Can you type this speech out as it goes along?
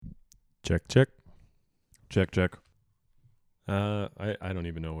Check, check. Check, check. I don't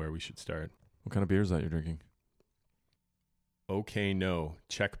even know where we should start. What kind of beer is that you're drinking? Okay, no.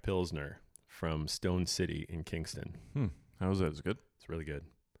 Czech Pilsner from Stone City in Kingston. How is it? Is it good? It's really good.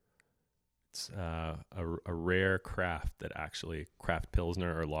 It's a rare craft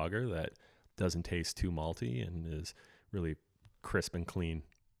Pilsner or lager that doesn't taste too malty and is really crisp and clean.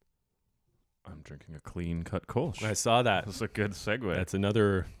 I'm drinking a clean cut Kolsch. I saw that. That's a good segue. That's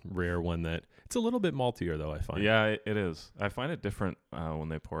another rare one that it's a little bit maltier though, I find. Yeah, it is. I find it different when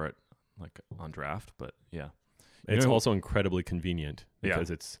they pour it like on draft, but yeah. It's also incredibly convenient because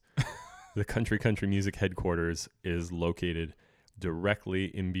Yeah. it's the country music headquarters is located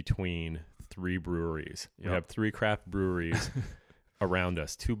directly in between three breweries. We Yep. have three craft breweries around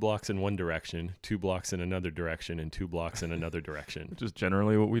us, 2 blocks in one direction, 2 blocks in another direction, and 2 blocks in another direction. Which is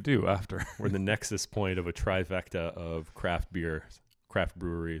generally what we do after. We're the nexus point of a trifecta of craft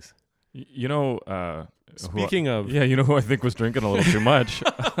breweries. Speaking of, Yeah, you know who I think was drinking a little too much?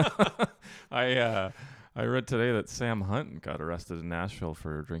 I read today that Sam Hunt got arrested in Nashville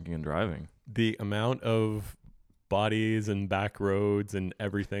for drinking and driving. the amount of bodies and back roads and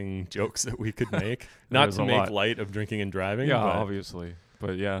everything jokes that we could make, not There's to a make lot. light of drinking and driving. Yeah, but, obviously.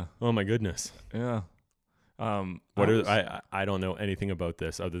 But yeah. oh my goodness. Yeah. I don't know anything about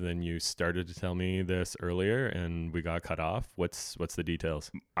this other than you started to tell me this earlier and we got cut off. What's the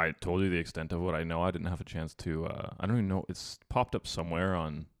details? I told you the extent of what I know. I didn't have a chance to. I don't even know. It's popped up somewhere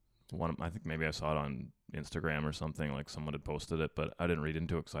on one. I think maybe I saw it on Instagram or something. Like someone had posted it, but I didn't read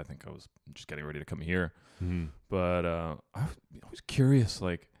into it because I think I was just getting ready to come here. Mm-hmm. But I was curious,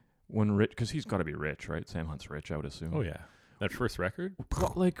 like when Rich, because he's got to be rich, right? Sam Hunt's rich, I would assume. Oh yeah, that first record.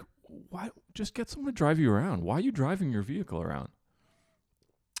 Well, like, why? Just get someone to drive you around. Why are you driving your vehicle around?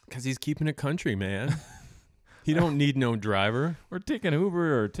 Because he's keeping it country, man. He don't need no driver. Or take an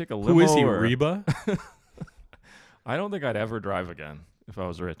Uber or take a limo. Who is he, or, Reba? I don't think I'd ever drive again if I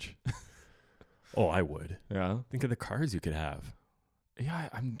was rich. Oh, I would. Yeah. Think of the cars you could have. Yeah,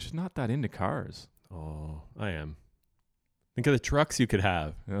 I'm just not that into cars. Oh, I am. Think of the trucks you could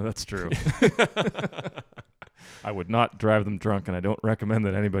have. Yeah, that's true. I would not drive them drunk, and I don't recommend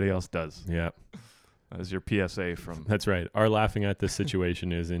that anybody else does. Yeah, That is your PSA from... that's right. Our laughing at this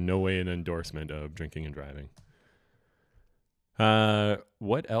situation is in no way an endorsement of drinking and driving.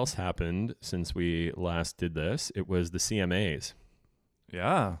 What else happened since we last did this? It was the CMAs.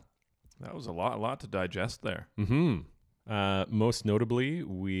 Yeah. That was a lot to digest there. Mm-hmm. Most notably,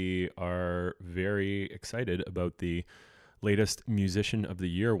 we are very excited about the latest Musician of the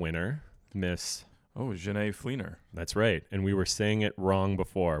Year winner, Miss... Oh, Janae Fleener. That's right. And we were saying it wrong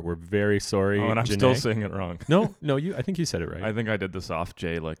before. We're very sorry, Oh, and I'm Janae. still saying it wrong. No, I think you said it right. I think I did the soft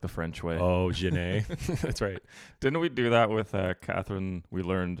J like the French way. Oh, Janae. That's right. Didn't we do that with Catherine? We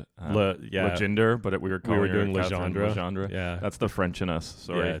learned Yeah. Legender, but we were calling her doing Catherine Legendre. Legendre. Yeah. That's the French in us.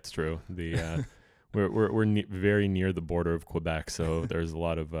 Sorry. Yeah, it's true. The we're very near the border of Quebec, so there's a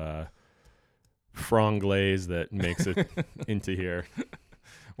lot of franglais that makes it into here.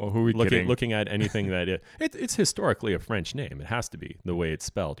 Well, who are we kidding? Looking at anything that it's historically a French name. It has to be the way it's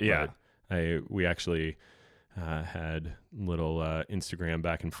spelled. Yeah. But we actually had little Instagram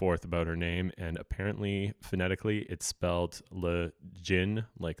back and forth about her name, and apparently phonetically it's spelled Legin,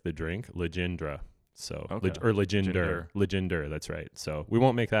 like the drink, Legendre. So Okay. or Legender. That's right. So we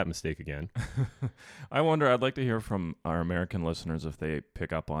won't make that mistake again. I wonder, I'd like to hear from our American listeners if they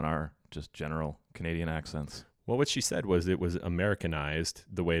pick up on our just general Canadian accents. Well, what she said was it was Americanized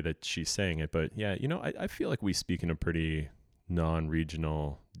the way that she's saying it. But yeah, I feel like we speak in a pretty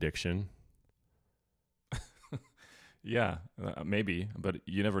non-regional diction. Yeah, maybe, but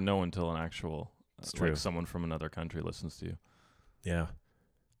you never know until an actual, It's true. like someone from another country listens to you. Yeah.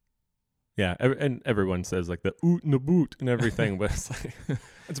 Yeah, and everyone says like the oot and the boot and everything, but it's like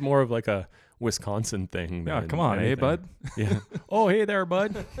it's more of like a Wisconsin thing. Yeah, than come on, anything. bud? Yeah. Oh, hey there,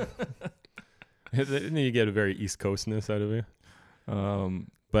 bud. And then you get a very East Coastness out of you.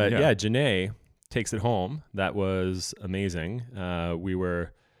 But yeah, Janae takes it home. That was amazing. We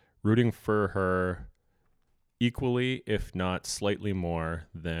were rooting for her equally, if not slightly more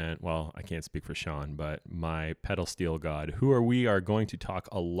than, well, I can't speak for Sean, but my pedal steel god, who we are going to talk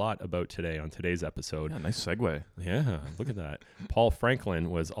a lot about today on today's episode. Yeah, nice segue. Yeah, look at that. Paul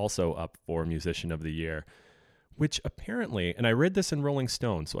Franklin was also up for Musician of the Year, which apparently, and I read this in Rolling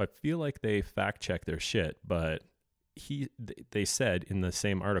Stone, so I feel like they fact check their shit, but they said in the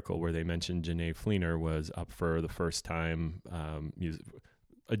same article where they mentioned Janae Fleener was up for the first time,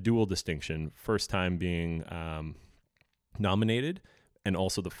 a dual distinction, first time being nominated and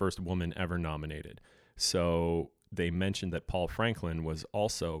also the first woman ever nominated. So they mentioned that Paul Franklin was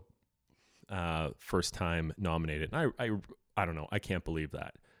also first time nominated. And I don't know. I can't believe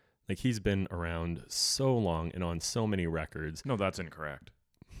that. Like, he's been around so long and on so many records. No, that's incorrect.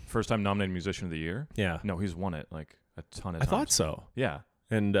 First time nominated musician of the year? Yeah. No, he's won it like a ton of I times. thought so. Yeah.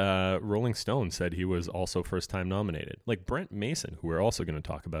 And Rolling Stone said he was also first time nominated. Like Brent Mason, who we're also going to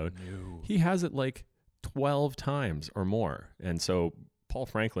talk about, he has it like 12 times or more. And so Paul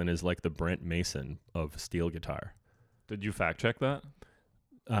Franklin is like the Brent Mason of steel guitar. Did you fact check that?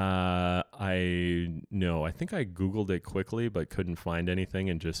 I think I Googled it quickly, but couldn't find anything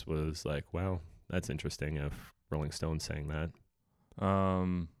and just was like, wow, that's interesting if Rolling Stone's saying that.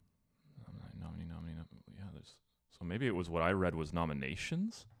 Yeah, so maybe it was what I read was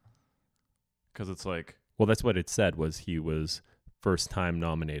nominations? Because it's like... Well, that's what it said, was he was first time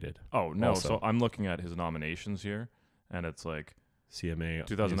nominated. Oh, no. Also. So I'm looking at his nominations here, and it's like CMA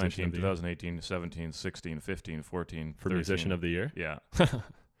 2019, 2018, 17, 16, 15, 14, for 13. Musician of the Year? Yeah.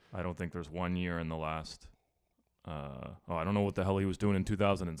 I don't think there's 1 year in the last... I don't know what the hell he was doing in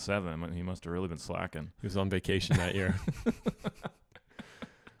 2007. I mean, he must have really been slacking. He was on vacation that year.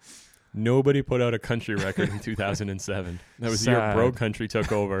 Nobody put out a country record in 2007. That was the year Bro Country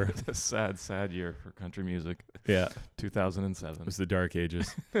took over. A sad, sad year for country music. Yeah. 2007. It was the dark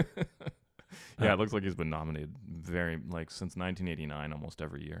ages. Yeah, it looks like he's been nominated since 1989, almost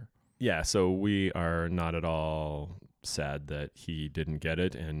every year. Yeah, so we are not at all sad that he didn't get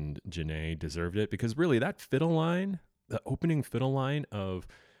it and Janae deserved it, because really that fiddle line, the opening fiddle line of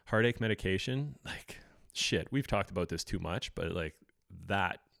Heartache Medication, like, shit, we've talked about this too much, but like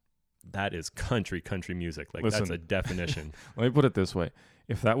that is country music. Like, listen, that's a definition. Let me put it this way.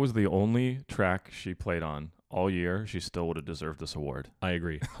 If that was the only track she played on all year, she still would have deserved this award. I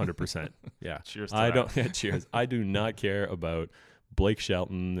agree, 100%. Yeah. Cheers to that. Cheers. I do not care about Blake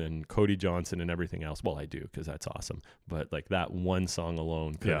Shelton and Cody Johnson and everything else. Well, I do, because that's awesome. But like that one song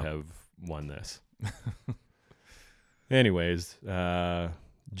alone could have won this. Anyways,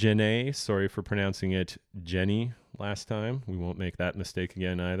 Janae, sorry for pronouncing it Jenny last time. We won't make that mistake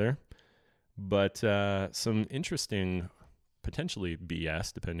again either. But some interesting, potentially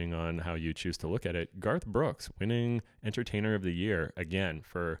BS, depending on how you choose to look at it. Garth Brooks winning Entertainer of the Year again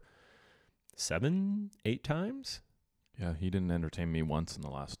for 7-8 times. Yeah, he didn't entertain me once in the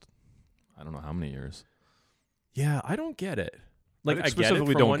last, I don't know how many years. Yeah, I don't get it. Like, I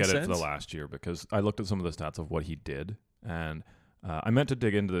specifically get it don't get sense. it for the last year, because I looked at some of the stats of what he did, and I meant to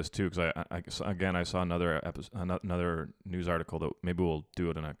dig into this too, because I saw another news article that maybe we'll do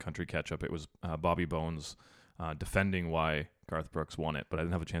it in a country catch-up. It was Bobby Bones defending why Garth Brooks won it, but I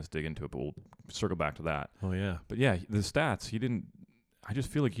didn't have a chance to dig into it, but we'll circle back to that. Oh, yeah. But yeah, the stats, I just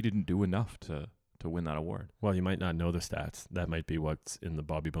feel like he didn't do enough to win that award. Well, you might not know the stats. That might be what's in the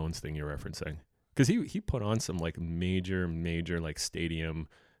Bobby Bones thing you're referencing. Because he put on some like major like stadium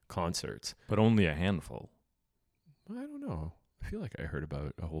concerts. But only a handful. I don't know. I feel like I heard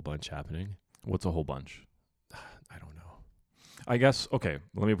about a whole bunch happening. What's a whole bunch? I don't know. I guess, okay,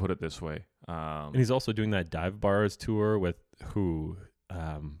 let me put it this way. And he's also doing that Dive Bars tour with who?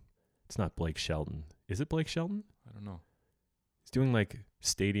 It's not Blake Shelton. Is it Blake Shelton? I don't know. He's doing like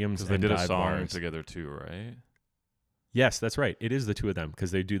stadiums and they did dive a song bars together too, right? Yes, that's right. It is the two of them,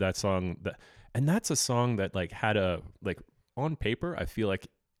 because they do that song and that's a song that like had on paper, I feel like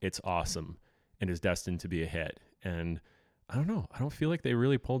it's awesome and is destined to be a hit. And I don't know. I don't feel like they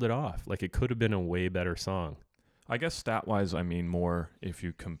really pulled it off. Like, it could have been a way better song. I guess stat-wise, I mean more if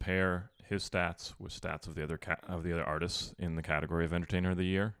you compare his stats with stats of the other artists in the category of Entertainer of the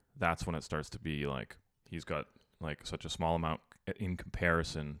Year. That's when it starts to be like he's got like such a small amount in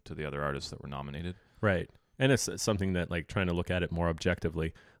comparison to the other artists that were nominated. Right. And it's something that, like, trying to look at it more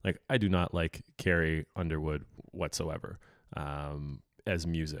objectively, like, I do not like Carrie Underwood whatsoever as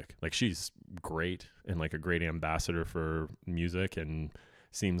music. Like, she's great and like a great ambassador for music and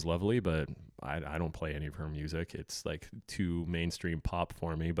seems lovely, but I don't play any of her music. It's like too mainstream pop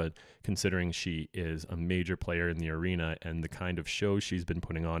for me. But considering she is a major player in the arena and the kind of shows she's been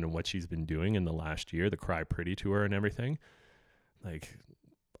putting on and what she's been doing in the last year, the Cry Pretty tour and everything, like,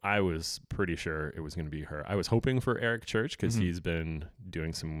 I was pretty sure it was going to be her. I was hoping for Eric Church, because he's been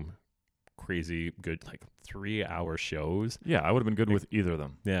doing some crazy good, like, 3-hour shows. Yeah, I would have been good with either of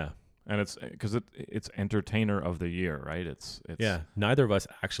them. Yeah. And it's because it's Entertainer of the Year, right? It's yeah. Neither of us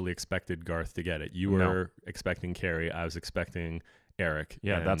actually expected Garth to get it. You were expecting Carrie. I was expecting Eric.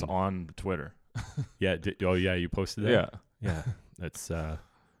 Yeah, that's on Twitter. Yeah. You posted that? Yeah. Yeah.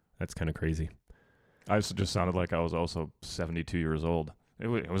 That's kind of crazy. I just sounded like I was also 72 years old. It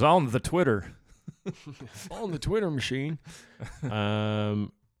was all on the Twitter. All on the Twitter machine.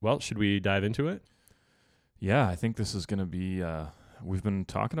 Well, should we dive into it? Yeah, I think this is going to be we've been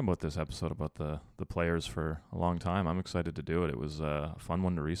talking about this episode about the players for a long time. I'm excited to do it. It was a fun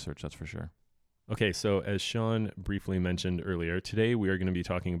one to research, that's for sure. Okay, so as Sean briefly mentioned earlier, today we are going to be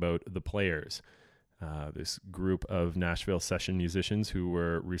talking about the Players, this group of Nashville session musicians who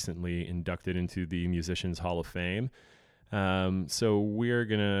were recently inducted into the Musicians Hall of Fame. So we're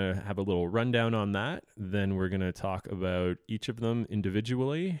going to have a little rundown on that. Then we're going to talk about each of them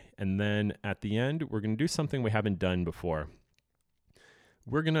individually. And then at the end, we're going to do something we haven't done before.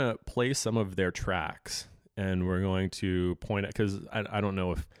 We're going to play some of their tracks, and we're going to point out, because I don't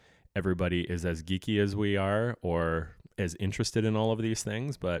know if everybody is as geeky as we are or as interested in all of these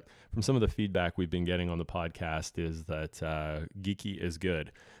things, but from some of the feedback we've been getting on the podcast is that geeky is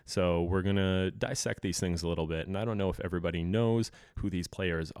good. So we're going to dissect these things a little bit, and I don't know if everybody knows who these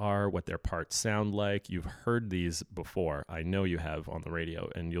players are, what their parts sound like. You've heard these before. I know you have on the radio,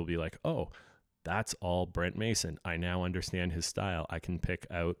 and you'll be like, oh, that's all Brent Mason. I now understand his style. I can pick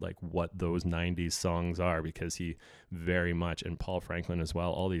out like what those 90s songs are, because he very much, and Paul Franklin as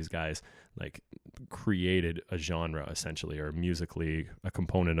well, all these guys like created a genre essentially, or musically a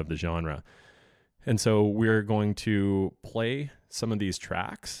component of the genre. And so we're going to play some of these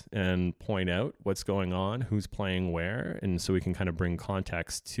tracks and point out what's going on, who's playing where, and so we can kind of bring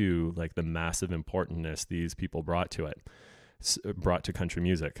context to like the massive importance these people brought to country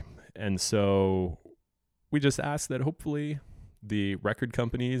music. And so we just ask that hopefully the record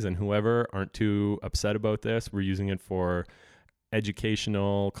companies and whoever aren't too upset about this. We're using it for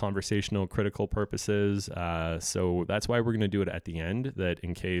educational, conversational, critical purposes. So that's why we're going to do it at the end, that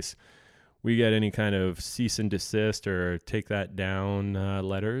in case we get any kind of cease and desist or take that down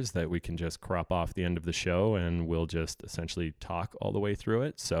letters, that we can just crop off the end of the show and we'll just essentially talk all the way through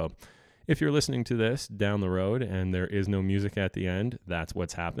it. So if you're listening to this down the road and there is no music at the end, that's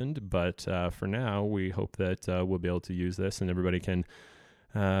what's happened. But for now, we hope that we'll be able to use this and everybody can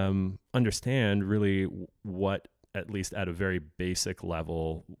understand really what, at least at a very basic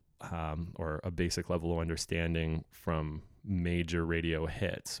level, or a basic level of understanding from major radio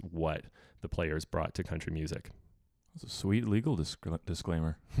hits, what the Players brought to country music. That's a sweet legal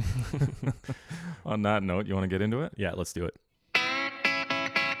disclaimer. On that note, you want to get into it? Yeah, let's do it.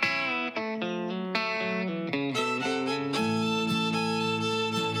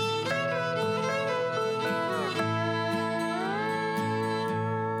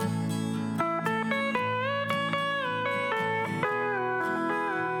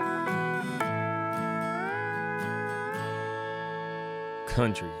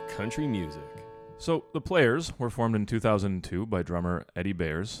 Country music. So the Players were formed in 2002 by drummer Eddie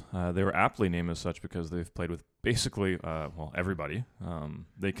Bayers. They were aptly named as such because they've played with basically, everybody.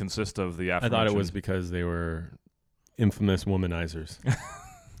 They consist of the I thought it was because they were infamous womanizers.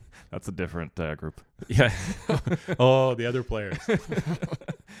 That's a different group. Yeah. Oh, the other Players.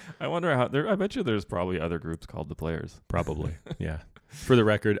 I wonder how. I bet you there's probably other groups called the Players. Probably, yeah. For the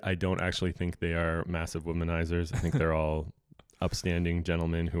record, I don't actually think they are massive womanizers. I think they're all upstanding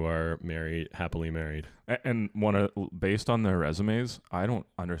gentlemen who are happily married. And based on their resumes, I don't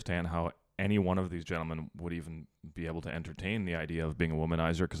understand how any one of these gentlemen would even be able to entertain the idea of being a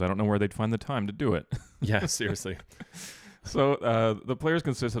womanizer, because I don't know where they'd find the time to do it. Yeah, seriously. So the Players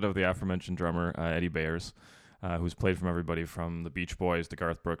consisted of the aforementioned drummer, Eddie Bayers, who's played from everybody from the Beach Boys to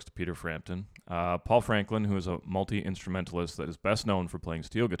Garth Brooks to Peter Frampton. Paul Franklin, who is a multi-instrumentalist that is best known for playing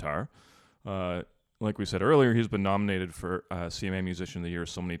steel guitar. Like we said earlier, he's been nominated for CMA Musician of the Year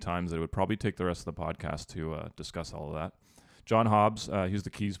so many times that it would probably take the rest of the podcast to discuss all of that. John Hobbs, he's the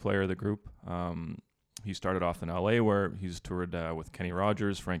keys player of the group. He started off in L.A., where he's toured with Kenny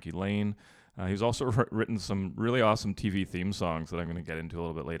Rogers, Frankie Lane. He's also written some really awesome TV theme songs that I'm going to get into a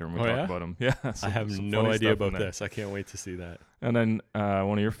little bit later when we talk about him. Yeah, I have no idea about this. I can't wait to see that. And then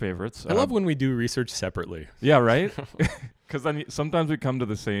one of your favorites. I love when we do research separately. Yeah, right? Because then sometimes we come to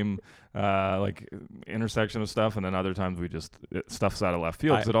the same intersection of stuff, and then other times stuff's out of left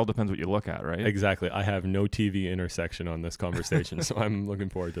field, because it all depends what you look at, right? Exactly. I have no TV intersection on this conversation, so I'm looking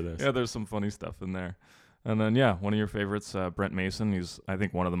forward to this. Yeah, there's some funny stuff in there. And then, one of your favorites, Brent Mason. He's, I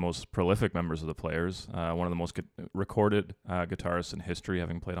think, one of the most prolific members of the Players, one of the most recorded guitarists in history,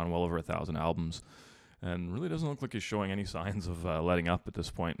 having played on well over 1,000 albums, and really doesn't look like he's showing any signs of letting up at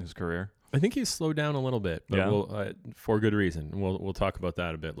this point in his career. I think he's slowed down a little bit, but for good reason. We'll talk about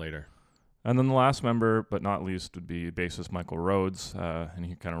that a bit later. And then the last member, but not least, would be bassist Michael Rhodes, and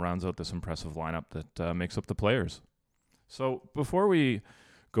he kind of rounds out this impressive lineup that makes up the Players. So before we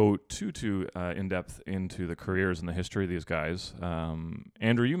go too in-depth into the careers and the history of these guys,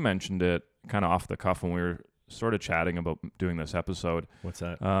 Andrew, you mentioned it kind of off the cuff when we were sort of chatting about doing this episode. What's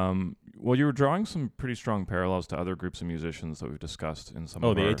that? Well, you were drawing some pretty strong parallels to other groups of musicians that we've discussed in some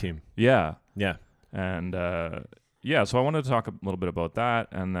of the our... A-Team. Yeah. Yeah. And so I wanted to talk a little bit about that,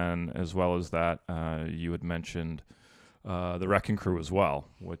 and then as well as that, you had mentioned the Wrecking Crew as well,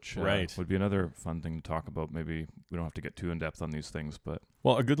 which would be another fun thing to talk about. Maybe we don't have to get too in-depth on these things, but...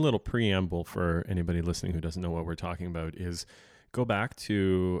 Well, a good little preamble for anybody listening who doesn't know what we're talking about is go back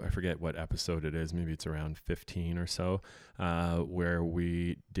to, I forget what episode it is, maybe it's around 15 or so, where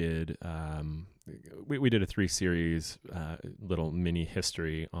we did we did a 3-series little mini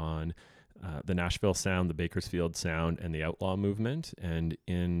history on the Nashville sound, the Bakersfield sound, and the outlaw movement. And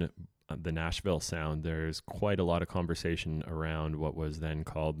in the Nashville sound, there's quite a lot of conversation around what was then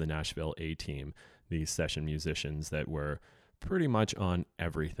called the Nashville A-Team, these session musicians that were pretty much on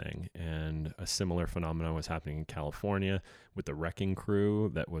everything. And a similar phenomenon was happening in California with the Wrecking Crew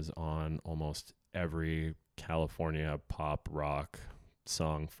that was on almost every California pop rock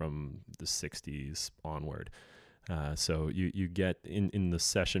song from the 60s onward. So you get in the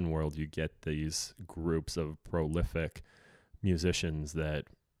session world, you get these groups of prolific musicians that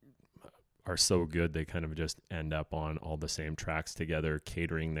are so good they kind of just end up on all the same tracks together,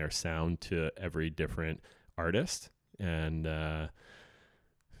 catering their sound to every different artist. And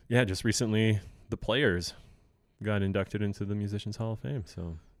just recently the Players got inducted into the Musicians Hall of Fame.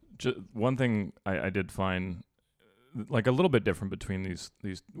 So one thing I did find like a little bit different between these.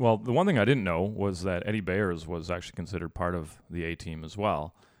 Well, the one thing I didn't know was that Eddie Bayers was actually considered part of the A-Team as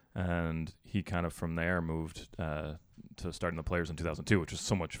well. And he kind of from there moved to starting the Players in 2002, which is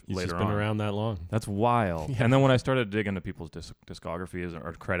so much later on. He's been around that long. That's wild. Yeah. And then when I started digging into people's discographies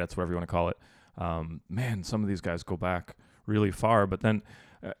or credits, whatever you want to call it, man, some of these guys go back really far. But then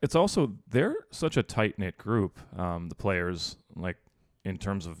it's also, they're such a tight-knit group, the Players, like in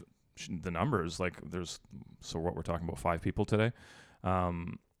terms of the numbers, like so what we're talking about, 5 people today.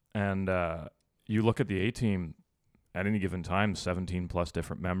 And you look at the A-Team, at any given time, 17 plus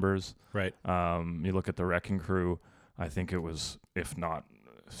different members. Right. You look at the Wrecking Crew, I think it was, if not,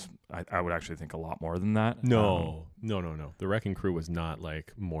 I would actually think a lot more than that. No. The Wrecking Crew was not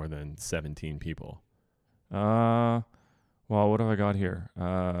like more than 17 people. Well, what have I got here?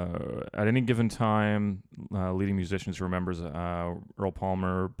 At any given time, leading musicians who remembers Earl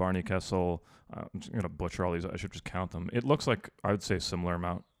Palmer, Barney Kessel. I'm just going to butcher all these. I should just count them. It looks like, I would say, a similar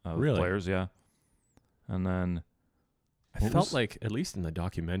amount of players, yeah. And then... I felt like, at least in the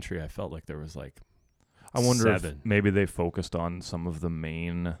documentary, I felt like there was like I wonder 7. if maybe they focused on some of the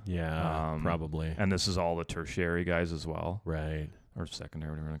main... Yeah, probably. And this is all the tertiary guys as well. Right. Or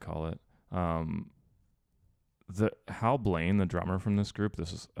secondary, whatever you want to call it. Hal Blaine, the drummer from this group,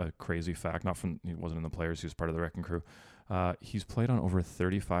 this is a crazy fact. He wasn't in the Players, he was part of the Wrecking Crew. He's played on over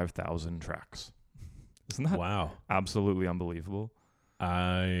 35,000 tracks. Isn't that absolutely unbelievable?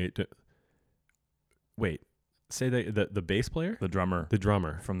 Wait. Say the bass player? The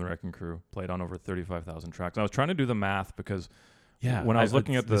drummer from the Wrecking Crew played on over 35,000 tracks. I was trying to do the math because when I was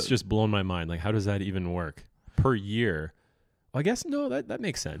looking at it's just blown my mind. Like, how does that even work per year? Well, I guess no, that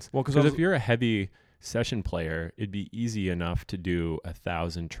makes sense. Well, because if you're a heavy session player, it'd be easy enough to do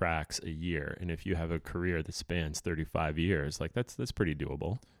 1,000 tracks a year, and if you have a career that spans 35 years, like that's pretty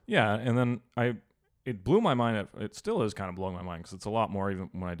doable. Yeah, and then it blew my mind. It still is kind of blowing my mind because it's a lot more even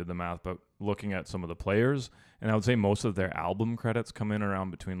when I did the math, but looking at some of the players, and I would say most of their album credits come in around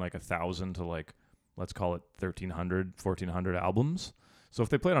between like 1,000 to like, let's call it 1,300, 1,400 albums. So if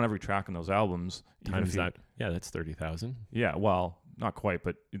they played on every track in those albums, times that, that's 30,000. Yeah, well, not quite,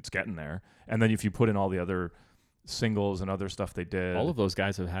 but it's getting there. And then if you put in all the other singles and other stuff they did, all of those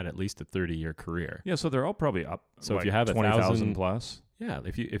guys have had at least a 30-year career. Yeah, so they're all probably up. So if you have 20,000 plus,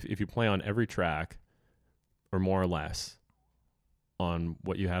 if you play on every track, or more or less, on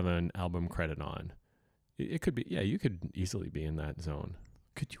what you have an album credit on, it could be, you could easily be in that zone.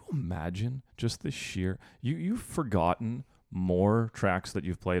 Could you imagine just the sheer... You've forgotten more tracks that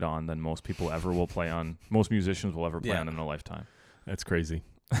you've played on than most people ever will play on, most musicians will ever play on in a lifetime. That's crazy.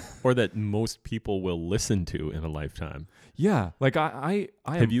 Or that most people will listen to in a lifetime. Yeah. Like I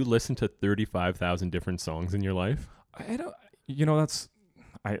have you listened to 35,000 different songs in your life? I don't...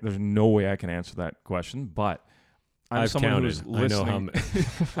 there's no way I can answer that question, but I'm someone counted. who's listening. I know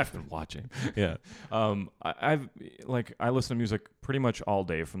I've been watching. Yeah. I listen to music pretty much all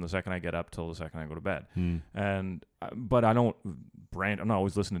day from the second I get up till the second I go to bed. But I don't I'm not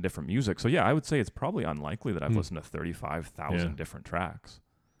always listening to different music. So yeah, I would say it's probably unlikely that I've listened to 35,000 different tracks.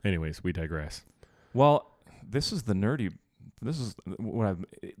 Anyways, we digress. Well, this is the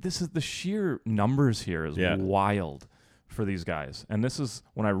sheer numbers here is wild for these guys. And this is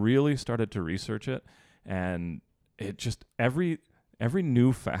when I really started to research it. and it just every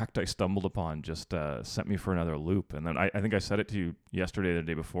new fact I stumbled upon just sent me for another loop. And then I think I said it to you yesterday or the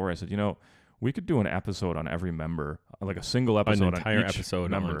day before. I said, we could do an episode on every member, like a single episode, an entire on each episode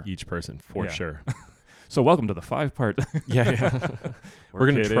member. on each person, for sure. So welcome to the 5-part. Yeah.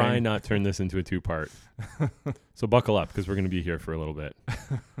 We're going to try not turn this into a 2-part. So buckle up, because we're going to be here for a little bit.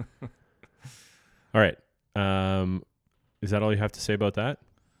 All right. Is that all you have to say about that?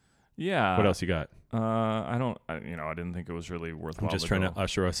 Yeah. What else you got? I didn't think it was really worthwhile. I'm just trying to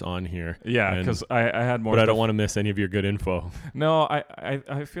usher us on here. Yeah, because I had more. But I don't want to miss any of your good info. No,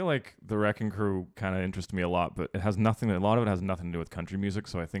 I feel like the Wrecking Crew kind of interests me a lot, but a lot of it has nothing to do with country music.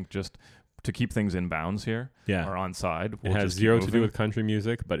 So I think just to keep things in bounds here, or on side, it has zero to do with country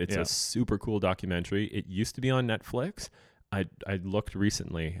music, but it's a super cool documentary. It used to be on Netflix. I looked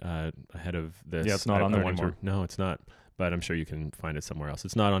recently ahead of this. Yeah, it's not on there anymore. No, it's not. But I'm sure you can find it somewhere else.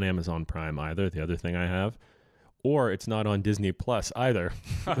 It's not on Amazon Prime either, the other thing I have. Or it's not on Disney Plus either,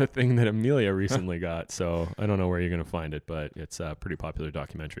 the thing that Amelia recently got. So I don't know where you're going to find it, but it's a pretty popular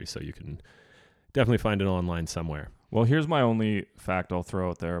documentary. So you can definitely find it online somewhere. Well, here's my only fact I'll throw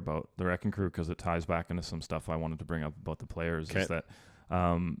out there about the Wrecking Crew, because it ties back into some stuff I wanted to bring up about the players, is that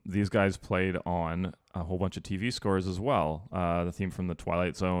these guys played on a whole bunch of TV scores as well. The theme from The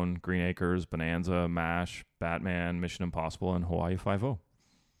Twilight Zone, Green Acres, Bonanza, MASH, Batman, Mission Impossible, and Hawaii Five-0.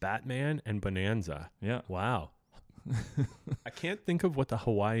 Batman and Bonanza. Yeah. Wow. I can't think of what the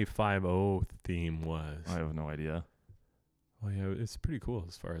Hawaii Five-0 theme was. I have no idea. Well, yeah, it's pretty cool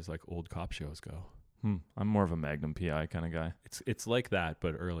as far as like old cop shows go. I'm more of a Magnum PI kind of guy. It's like that,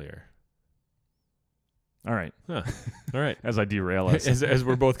 but earlier. All right. Huh. All right. As I derail us. as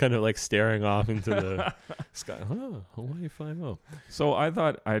we're both kind of like staring off into the sky. Hawaii Five-0. So I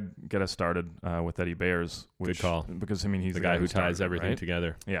thought I'd get us started with Eddie Bayers. Good call. Because, he's the guy who ties everything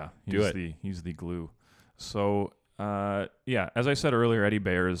together. Yeah. He's the glue. So, as I said earlier, Eddie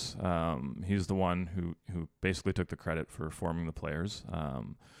Bayers, he's the one who basically took the credit for forming the Players,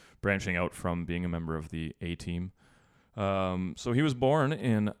 branching out from being a member of the A-Team. So he was born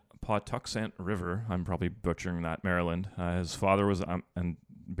in Pawtuxent River. I'm probably butchering that, Maryland. His father was, and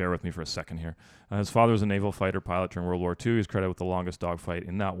bear with me for a second here. His father was a naval fighter pilot during World War II. He's credited with the longest dogfight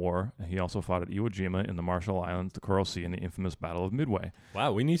in that war. He also fought at Iwo Jima in the Marshall Islands, the Coral Sea, and the infamous Battle of Midway.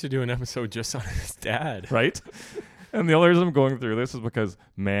 Wow, we need to do an episode just on his dad. Right? And the only reason I'm going through this is because,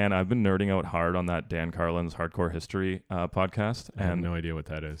 man, I've been nerding out hard on that Dan Carlin's Hardcore History podcast. I have no idea what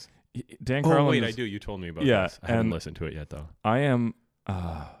that is. Dan Carlin. Wait, I do. You told me about this. I haven't listened to it yet, though. I am...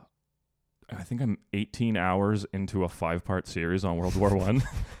 I think I'm 18 hours into a 5-part series on World War I.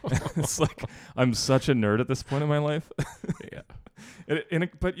 It's like I'm such a nerd at this point in my life. Yeah.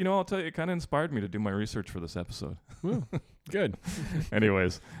 But I'll tell you, it kind of inspired me to do my research for this episode. Ooh, good.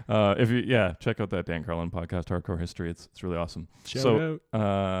 Anyways, check out that Dan Carlin podcast, Hardcore History. It's really awesome. Shout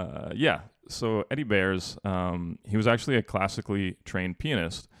out. So Eddie Bayers, he was actually a classically trained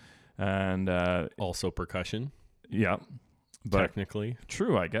pianist, and also percussion. Yeah. But technically.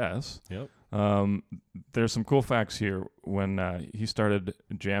 True, I guess. Yep. There's some cool facts here when he started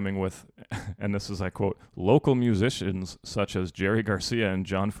jamming with, and this is, I quote, local musicians such as Jerry Garcia and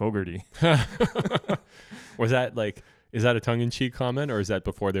John Fogerty. Was that is that a tongue-in-cheek comment, or is that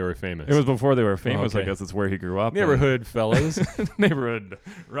before they were famous? It was before they were famous. Okay. I guess it's where he grew up. Neighborhood fellas. Neighborhood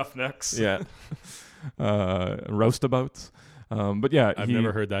roughnecks. Yeah. Roustabouts. But yeah. I've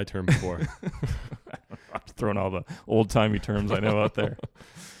never heard that term before. I'm throwing all the old-timey terms I know out there.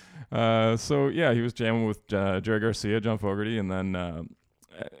 He was jamming with Jerry Garcia, John Fogerty, and then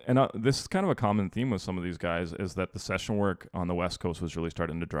this is kind of a common theme with some of these guys, is that the session work on the West Coast was really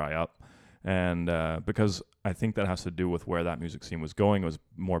starting to dry up, and because I think that has to do with where that music scene was going. It was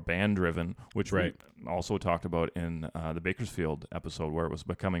more band-driven, which we also talked about in the Bakersfield episode, where it was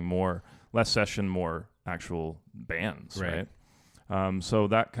becoming less session, more actual bands, right? So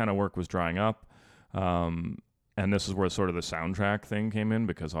that kind of work was drying up. And this is where sort of the soundtrack thing came in,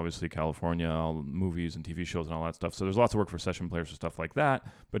 because obviously California, all movies and TV shows and all that stuff. So there's lots of work for session players and stuff like that.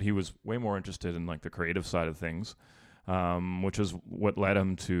 But he was way more interested in the creative side of things, which is what led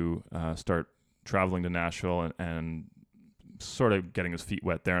him to start traveling to Nashville and sort of getting his feet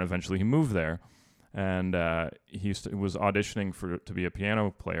wet there. And eventually he moved there. And he was auditioning to be a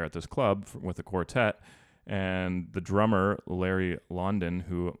piano player at this club with a quartet. And the drummer, Larry London,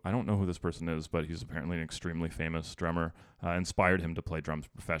 who I don't know who this person is, but he's apparently an extremely famous drummer, inspired him to play drums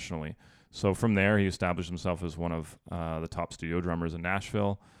professionally. So from there, he established himself as one of the top studio drummers in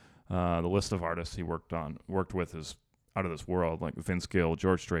Nashville. The list of artists he worked with is out of this world, like Vince Gill,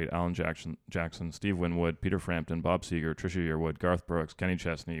 George Strait, Alan Jackson, Steve Winwood, Peter Frampton, Bob Seger, Trisha Yearwood, Garth Brooks, Kenny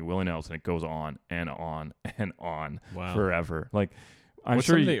Chesney, Willie Nelson. It goes on and on and on forever. Like, What's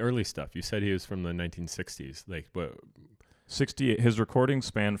some of the early stuff? You said he was from the 1960s. Like, what? 68. His recordings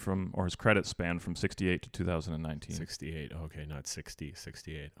span from, or his credits span from 68 to 2019. 68. Okay, not 60.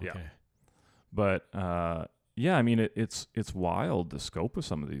 68. Okay. Yeah. But yeah, I mean, it's wild, the scope of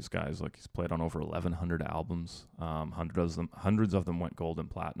some of these guys. Like, he's played on over 1,100 albums. Hundreds of them went gold and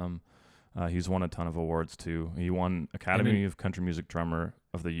platinum. He's won a ton of awards too. He won Academy of Country Music Drummer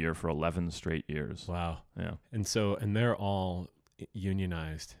of the Year for 11 straight years. Wow. Yeah. And they're all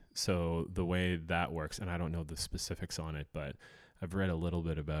unionized. So the way that works, and I don't know the specifics on it, but I've read a little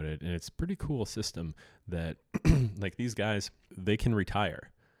bit about it, and it's a pretty cool system that like these guys, they can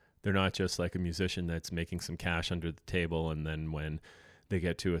retire. They're not just like a musician that's making some cash under the table, and then when they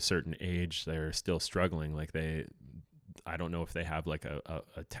get to a certain age, they're still struggling. Like I don't know if they have like a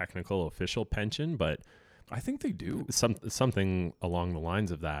technical official pension, but I think they do. Something along the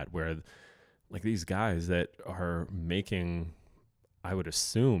lines of that, where like these guys that are making, I would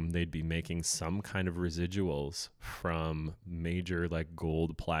assume they'd be making some kind of residuals from major like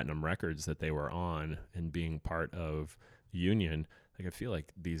gold, platinum records that they were on, and being part of the union. Like, I feel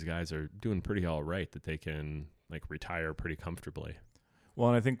like these guys are doing pretty all right, that they can like retire pretty comfortably. Well,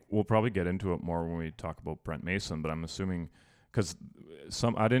 and I think we'll probably get into it more when we talk about Brent Mason, but I'm assuming, because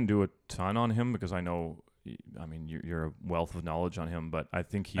I didn't do a ton on him because I know, I mean, you're a wealth of knowledge on him, but I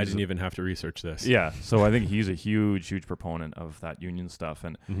think I didn't even have to research this. Yeah, so I think he's a huge proponent of that union stuff,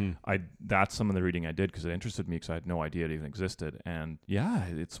 and that's some of the reading I did because it interested me, because I had no idea it even existed. And yeah,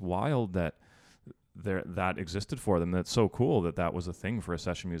 it's wild that that existed for them. That's so cool that was a thing for a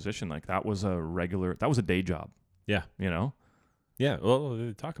session musician. Like, that was a day job. Yeah, you know. Yeah, well,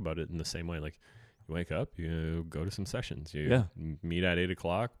 they talk about it in the same way. Like, you wake up, you go to some sessions. You meet at 8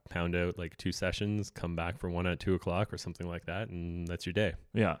 o'clock, pound out like 2 sessions, come back for one at 2 o'clock or something like that, and that's your day.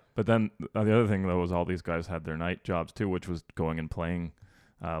 Yeah, but then the other thing, though, was all these guys had their night jobs too, which was going and playing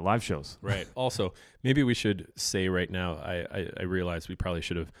live shows. Right. Also, maybe we should say right now, I realize we probably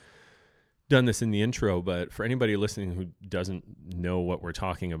should have done this in the intro, but for anybody listening who doesn't know what we're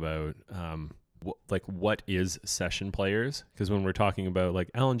talking about, what is session players? Because when we're talking about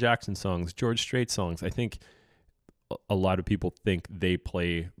like Alan Jackson songs, George Strait songs, I think a lot of people think they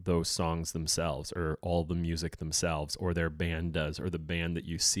play those songs themselves, or all the music themselves, or their band does, or the band that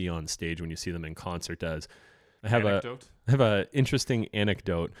you see on stage when you see them in concert does. I have a interesting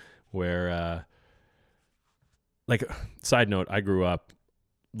anecdote where, like, side note, I grew up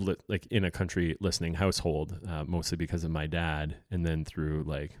like in a country listening household, mostly because of my dad, and then through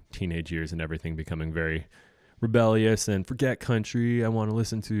like teenage years and everything, becoming very rebellious and forget country. I want to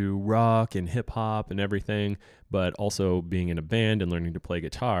listen to rock and hip hop and everything, but also being in a band and learning to play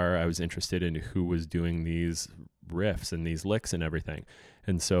guitar, I was interested in who was doing these riffs and these licks and everything.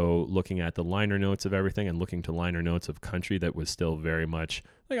 And so looking at the liner notes of everything and looking to liner notes of country that was still very much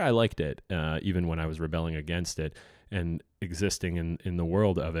like, I liked it, even when I was rebelling against it and existing in the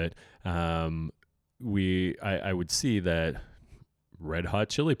world of it. I would see that Red Hot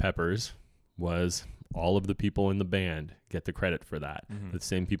Chili Peppers was all of the people in the band get the credit for that. The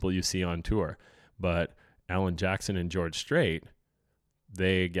same people you see on tour. But Alan Jackson and George Strait,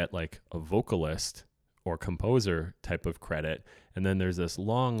 they get like a vocalist or composer type of credit. And then there's this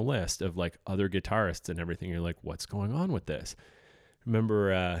long list of like other guitarists and everything. You're like, what's going on with this?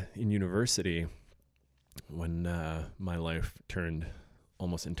 Remember in university, when my life turned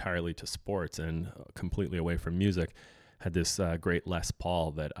almost entirely to sports and completely away from music, had this great Les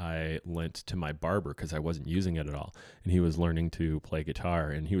Paul that I lent to my barber because I wasn't using it at all. And he was learning to play guitar,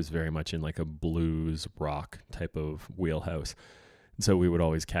 and he was very much in like a blues rock type of wheelhouse. And so we would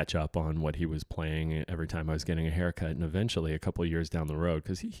always catch up on what he was playing every time I was getting a haircut. And eventually, a couple of years down the road,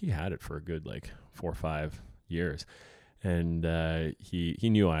 because he had it for a good like 4 or 5 years, and he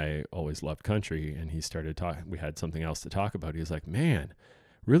knew I always loved country, and he started talking. We had something else to talk about. He was like, man,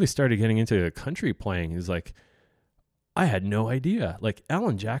 really started getting into country playing. He's like, I had no idea. Like,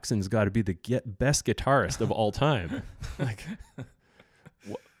 Alan Jackson's got to be the best guitarist of all time. Like,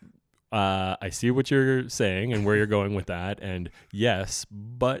 I see what you're saying and where you're going with that. And yes,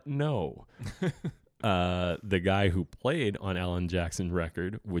 but no. The guy who played on Alan Jackson's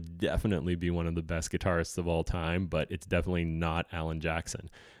record would definitely be one of the best guitarists of all time, but it's definitely not Alan Jackson.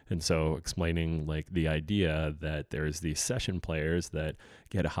 And so explaining like the idea that there's these session players that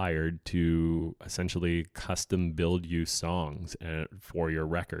get hired to essentially custom build you songs for your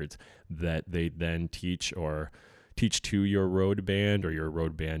records that they then teach to your road band, or your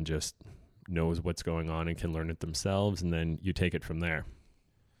road band just knows what's going on and can learn it themselves, and then you take it from there.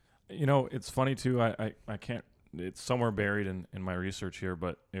 It's funny too. I can't. It's somewhere buried in my research here,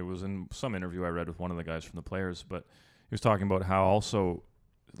 but it was in some interview I read with one of the guys from the Players. But he was talking about how also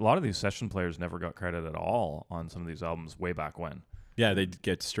a lot of these session players never got credit at all on some of these albums way back when. Yeah, they'd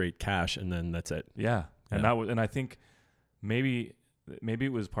get straight cash, and then that's it. Yeah, and that was, and I think maybe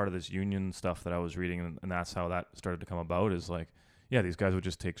it was part of this union stuff that I was reading, and that's how that started to come about. Is like, yeah, these guys would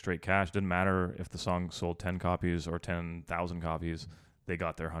just take straight cash. Didn't matter if the song sold 10 copies or 10,000 copies. They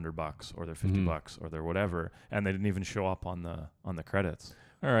got their $100 or their $50 or their whatever, and they didn't even show up on the credits.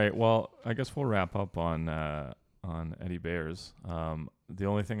 All right, well, I guess we'll wrap up on Eddie Bayers. The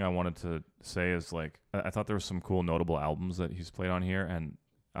only thing I wanted to say is, like, I thought there were some cool notable albums that he's played on here, and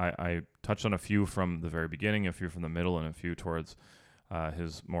I touched on a few from the very beginning, a few from the middle, and a few towards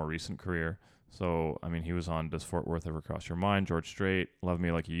his more recent career. So, I mean, he was on Does Fort Worth Ever Cross Your Mind, George Strait, Love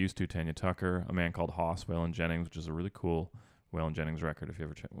Me Like You Used To, Tanya Tucker, A Man Called Hoss, Waylon Jennings, which is a really cool Waylon Jennings record if you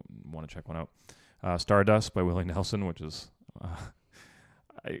ever want to check one out. Stardust by Willie Nelson, which is,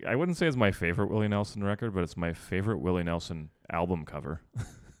 I wouldn't say it's my favorite Willie Nelson record, but it's my favorite Willie Nelson album cover.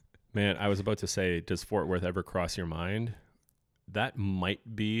 Man, I was about to say, Does Fort Worth Ever Cross Your Mind? That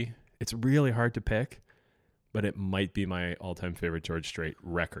might be, it's really hard to pick, but it might be my all-time favorite George Strait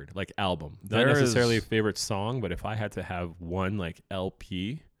record, like album. Not necessarily a favorite song, but if I had to have one like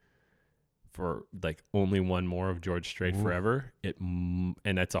LP for like only one more of George Strait forever, and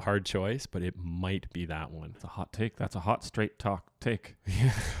that's a hard choice, but it might be that one. It's a hot take. That's a hot straight talk take.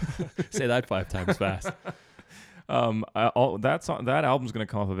 Say that 5 times fast. That album's going to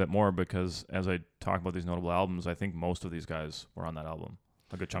come up a bit more because as I talk about these notable albums, I think most of these guys were on that album.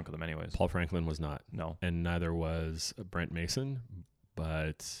 A good chunk of them anyways. Paul Franklin was not. No. And neither was Brent Mason,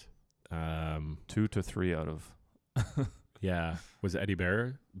 but 2 to 3 out of yeah. Was Eddie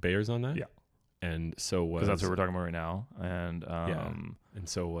Bayers on that? Yeah. And so was, because that's what we're talking about right now. And and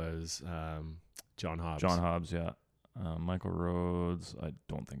so was John Hobbs. John Hobbs, yeah. Michael Rhodes, I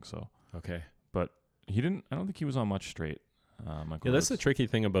don't think so. Okay. But I don't think he was on much Strait. Michael Rhodes. That's the tricky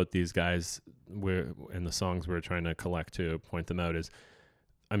thing about these guys and the songs we're trying to collect to point them out is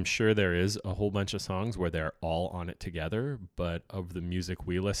I'm sure there is a whole bunch of songs where they're all on it together, but of the music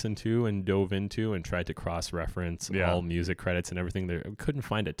we listened to and dove into and tried to cross-reference all music credits and everything, we couldn't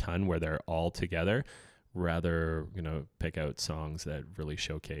find a ton where they're all together. Rather, pick out songs that really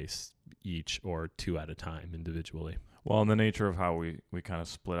showcase each or 2 at a time individually. Well, in the nature of how we kind of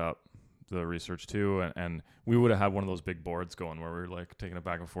split up the research too, and we would have had one of those big boards going where we were like taking it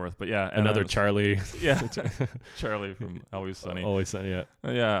back and forth. But yeah, another Charlie, Charlie from Always Sunny, 9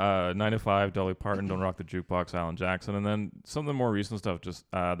 to 5, Dolly Parton, Don't Rock the Jukebox, Alan Jackson, and then some of the more recent stuff, just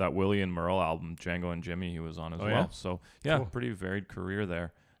that Willie and Merle album, Django and Jimmy, he was on as well. Yeah? So yeah, cool. Pretty varied career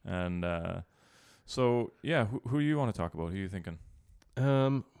there. And so yeah, who do you want to talk about? Who are you thinking?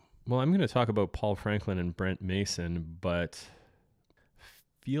 Well, I'm going to talk about Paul Franklin and Brent Mason, but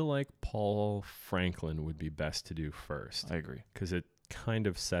feel like Paul Franklin would be best to do first. I agree. Because it kind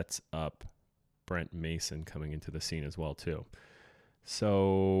of sets up Brent Mason coming into the scene as well, too.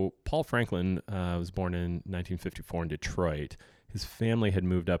 So Paul Franklin was born in 1954 in Detroit. His family had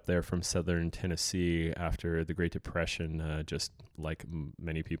moved up there from southern Tennessee after the Great Depression, just like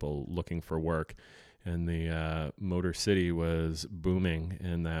many people looking for work. And the Motor City was booming,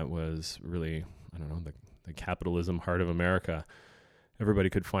 and that was really, the capitalism heart of America. Everybody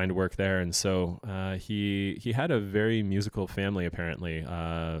could find work there, and so he had a very musical family. Apparently,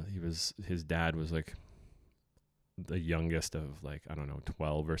 his dad was like the youngest of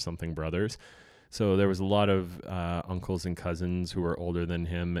 12 or something brothers. So there was a lot of uncles and cousins who were older than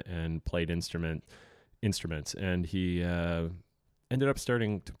him and played instruments. And he ended up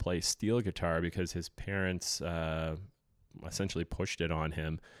starting to play steel guitar because his parents essentially pushed it on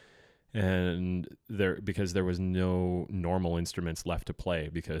him. And because there was no normal instruments left to play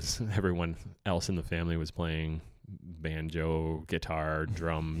because everyone else in the family was playing banjo, guitar,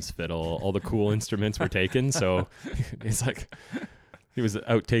 drums, fiddle, all the cool instruments were taken. So it's like he was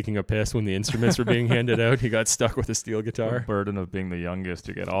out taking a piss when the instruments were being handed out. He got stuck with a steel guitar. The burden of being the youngest.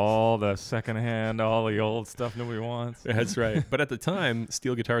 You get all the secondhand, all the old stuff nobody wants. That's right. But at the time,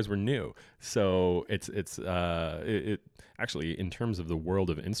 steel guitars were new. So it actually, in terms of the world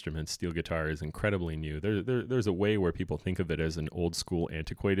of instruments, steel guitar is incredibly new. There's a way where people think of it as an old school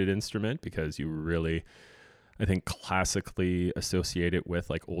antiquated instrument because you really, I think, classically associate it with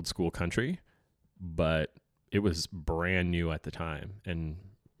like old school country, but it was brand new at the time. And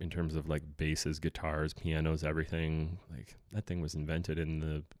in terms of like basses, guitars, pianos, everything, like that thing was invented in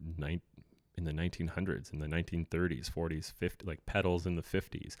the in the 1900s, in the 1930s, 40s, 50s, like pedals in the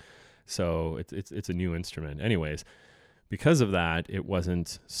 50s. So it's a new instrument. Anyways, because of that, it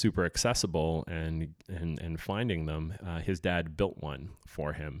wasn't super accessible, and finding them, his dad built one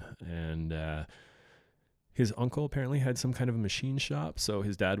for him, and his uncle apparently had some kind of a machine shop, so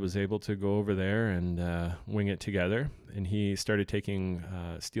his dad was able to go over there and wing it together. And he started taking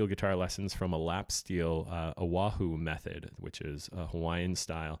steel guitar lessons from a lap steel Oahu method, which is a Hawaiian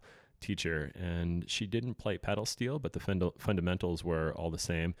style teacher. And she didn't play pedal steel, but the fundamentals were all the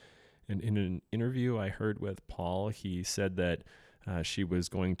same. And in an interview I heard with Paul, he said that she was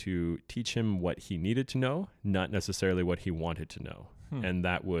going to teach him what he needed to know, not necessarily what he wanted to know. And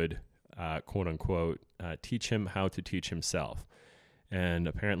that would, quote unquote, teach him how to teach himself. And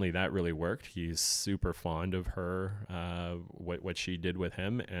apparently that really worked. He's super fond of her, what she did with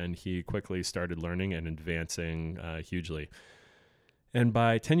him, and he quickly started learning and advancing hugely. And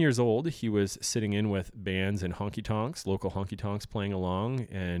by 10 years old, he was sitting in with bands and honky-tonks, local honky-tonks, playing along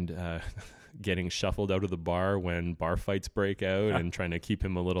and getting shuffled out of the bar when bar fights break out and trying to keep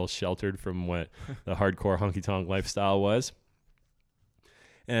him a little sheltered from what the hardcore honky-tonk lifestyle was.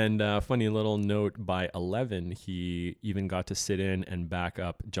 And funny little note, by 11, he even got to sit in and back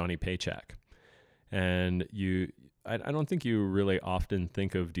up Johnny Paycheck. And I don't think you really often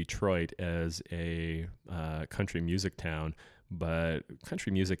think of Detroit as a country music town, but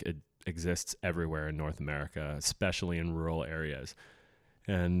country music exists everywhere in North America, especially in rural areas.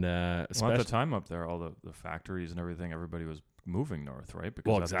 And at the time up there, all the factories and everything, everybody was moving north, right?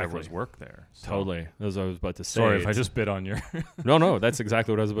 Because there was work there. So. Totally. As I was about to say. Sorry if I just bit on your... No, that's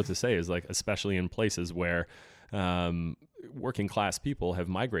exactly what I was about to say, is like, especially in places where working class people have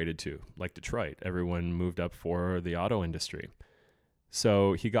migrated to, like Detroit. Everyone moved up for the auto industry.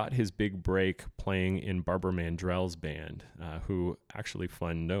 So he got his big break playing in Barbara Mandrell's band, who, actually,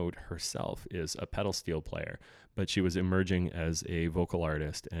 fun note, herself is a pedal steel player, but she was emerging as a vocal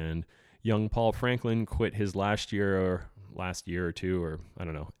artist. And young Paul Franklin quit his last year or two, or I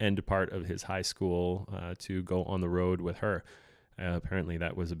don't know, end part of his high school to go on the road with her. Apparently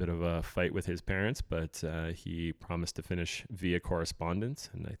that was a bit of a fight with his parents, but he promised to finish via correspondence,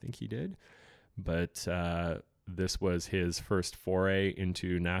 and I think he did. But this was his first foray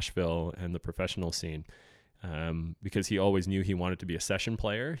into Nashville and the professional scene, because he always knew he wanted to be a session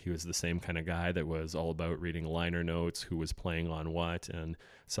player. He was the same kind of guy that was all about reading liner notes, who was playing on what, and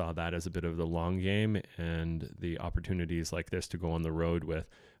saw that as a bit of the long game. And the opportunities like this to go on the road with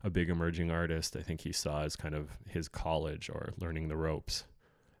a big emerging artist, I think he saw as kind of his college or learning the ropes.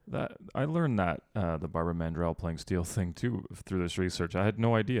 That I learned that the Barbara Mandrell playing steel thing too through this research. I had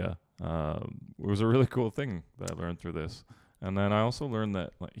no idea. It was a really cool thing that I learned through this. And then I also learned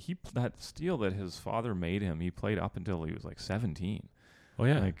that that steel that his father made him, he played up until he was like 17. Oh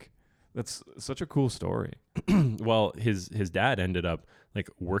yeah, like that's such a cool story. Well, his dad ended up like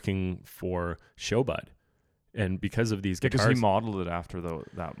working for Showbud, and because of these guitars, because he modeled it after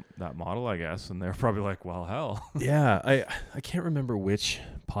that model, I guess, and they're probably like, well, hell. Yeah, I can't remember which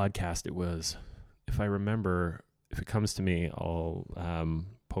podcast it was. If I remember, if it comes to me, I'll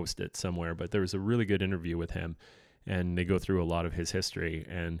post it somewhere. But there was a really good interview with him, and they go through a lot of his history,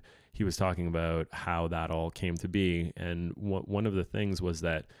 and he was talking about how that all came to be. And one of the things was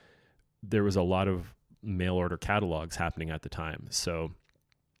that there was a lot of mail order catalogs happening at the time. So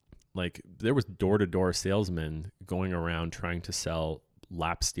like there was door-to-door salesmen going around trying to sell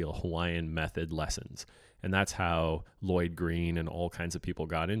lap steel Hawaiian method lessons. And that's how Lloyd Green and all kinds of people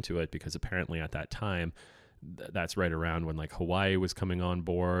got into it, because apparently at that time, that's right around when like Hawaii was coming on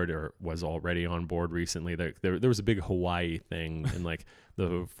board, or was already on board recently. There was a big Hawaii thing in like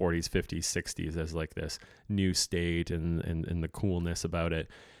the 40s, 50s, 60s as like this new state and the coolness about it.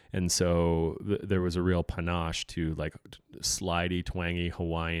 And so there was a real panache to like slidey, twangy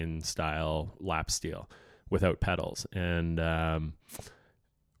Hawaiian style lap steel without pedals. And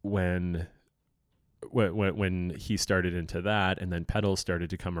when he started into that, and then pedals started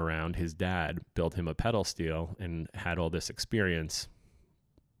to come around, his dad built him a pedal steel and had all this experience,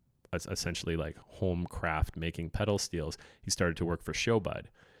 essentially like home craft making pedal steels. He started to work for Showbud,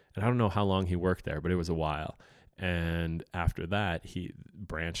 and I don't know how long he worked there, but it was a while. And after that, he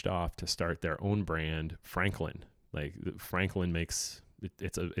branched off to start their own brand, Franklin. Like Franklin makes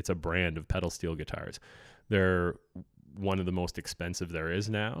it's a brand of pedal steel guitars. They're one of the most expensive there is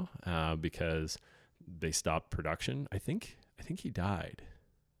now, because they stopped production. I think he died,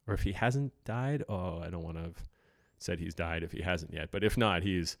 or if he hasn't died, I don't want to have said he's died if he hasn't yet. But if not,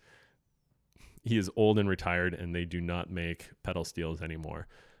 he is old and retired, and they do not make pedal steels anymore.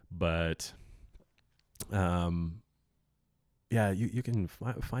 But Yeah, you can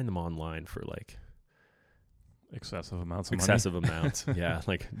find them online for like excessive amounts of excessive money. amounts. Yeah,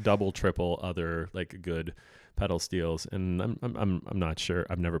 like double, triple other like good pedal steels. And I'm not sure.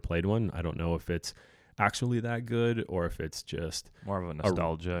 I've never played one. I don't know if it's actually that good or if it's just more of a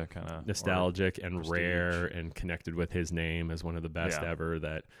nostalgia kind of nostalgic and prestige. Rare and connected with his name as one of the best ever.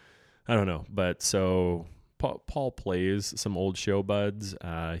 That I don't know. But so Paul plays some old show buds.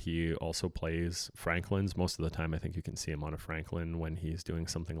 He also plays Franklin's most of the time. I think you can see him on a Franklin when he's doing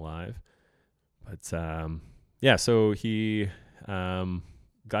something live. But yeah, so he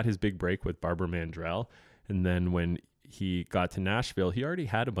got his big break with Barbara Mandrell. And then when he got to Nashville, he already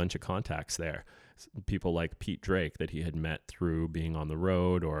had a bunch of contacts there. People like Pete Drake that he had met through being on the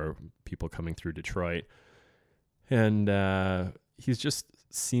road or people coming through Detroit. And he's just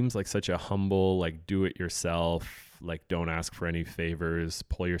seems like such a humble, like do it yourself, like don't ask for any favors,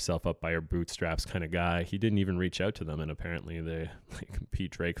 pull yourself up by your bootstraps kind of guy. He didn't even reach out to them. And apparently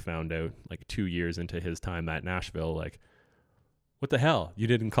Pete Drake found out like 2 years into his time at Nashville, like, what the hell? You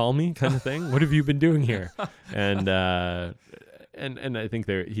didn't call me kind of thing? What have you been doing here? And I think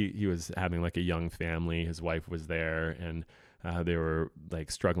he was having like a young family. His wife was there and they were like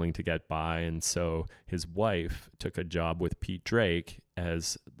struggling to get by. And so his wife took a job with Pete Drake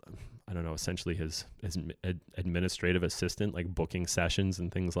as, I don't know, essentially his administrative assistant, like booking sessions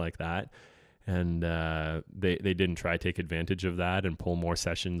and things like that. And they didn't try to take advantage of that and pull more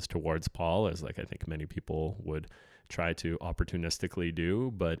sessions towards Paul, as like I think many people would try to opportunistically do.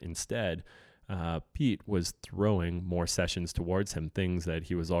 But instead, Pete was throwing more sessions towards him, things that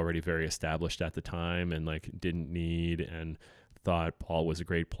he was already very established at the time and like didn't need, and thought Paul was a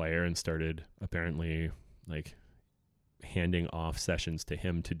great player and started apparently like handing off sessions to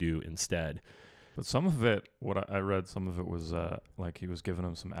him to do instead. But some of it, what I read, some of it was like he was giving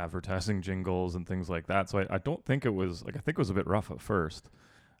him some advertising jingles and things like that. So I don't think it was like, I think it was a bit rough at first.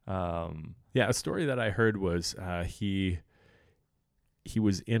 Yeah, a story that I heard was he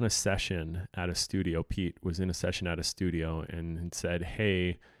was in a session at a studio. Pete was in a session at a studio and said, "Hey,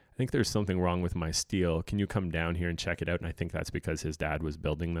 I think there's something wrong with my steel. Can you come down here and check it out?" And I think that's because his dad was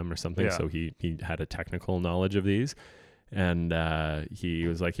building them or something. Yeah. So he had a technical knowledge of these. And he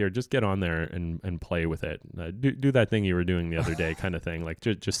was like, "Here, just get on there and play with it. Do that thing you were doing the other day kind of thing. Like,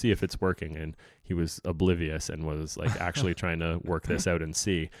 just see if it's working." And he was oblivious and was like actually trying to work this out and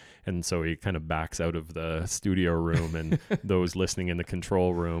see. And so he kind of backs out of the studio room, and those listening in the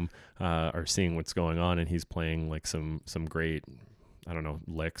control room are seeing what's going on. And he's playing like some great, I don't know,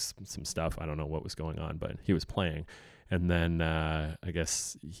 licks, some stuff. I don't know what was going on, but he was playing. And then I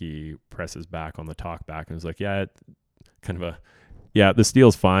guess he presses back on the talk back and was like, "Yeah, yeah, the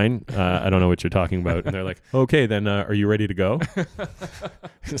steel's fine. I don't know what you're talking about." And they're like, "Okay, then are you ready to go?"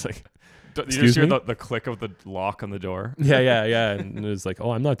 He's like, "You just hear the click of the lock on the door." Yeah. And it was like,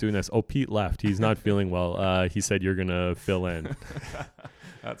 "Oh, I'm not doing this. Oh, Pete left. He's not feeling well. He said you're going to fill in."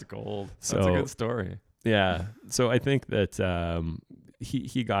 That's gold. That's a good story. Yeah. So I think that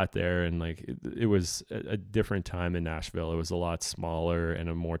he got there, and like it was a different time in Nashville. It was a lot smaller and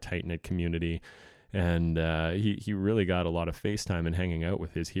a more tight-knit community. And he really got a lot of face time and hanging out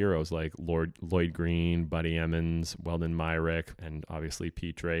with his heroes like Lloyd Green, Buddy Emmons, Weldon Myrick, and obviously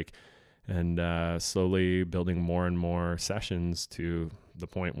Pete Drake. And slowly building more and more sessions to the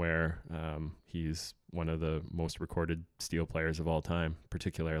point where he's one of the most recorded steel players of all time,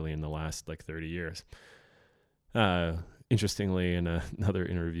 particularly in the last like 30 years. Interestingly, in another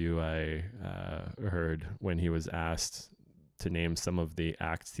interview I heard, when he was asked to name some of the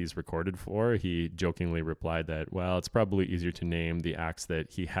acts he's recorded for, he jokingly replied that, well, it's probably easier to name the acts that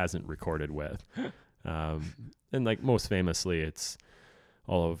he hasn't recorded with. And like most famously, it's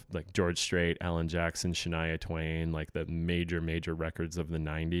all of like George Strait, Alan Jackson, Shania Twain, like the major records of the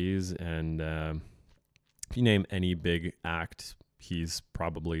 90s. And if you name any big act, he's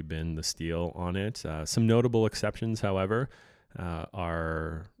probably been the steel on it. Some notable exceptions, however,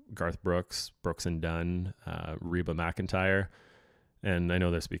 are Garth Brooks, Brooks and Dunn, Reba McEntire. And I know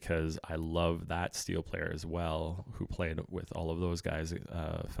this because I love that steel player as well, who played with all of those guys,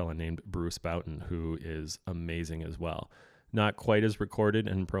 a fella named Bruce Boughton, who is amazing as well. Not quite as recorded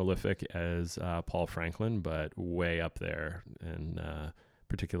and prolific as Paul Franklin, but way up there, and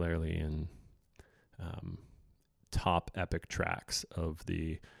particularly in top epic tracks of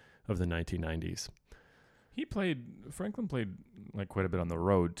the 1990s. Franklin played like quite a bit on the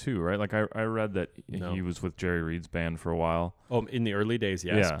road too, right? Like I read that he was with Jerry Reed's band for a while. Oh, in the early days,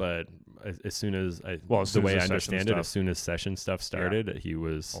 yes. Yeah. But as soon as the way I understand it, as soon as session stuff started, he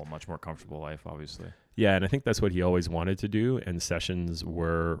was much more comfortable life, obviously. Yeah, and I think that's what he always wanted to do, and sessions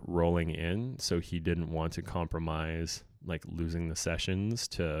were rolling in, so he didn't want to compromise like losing the sessions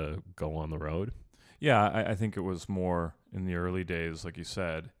to go on the road? Yeah, I think it was more in the early days, like you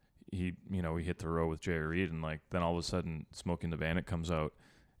said. He hit the road with Jerry Reed, and like then all of a sudden, Smokey and the Bandit comes out,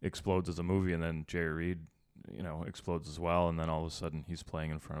 explodes as a movie, and then Jerry Reed, explodes as well, and then all of a sudden he's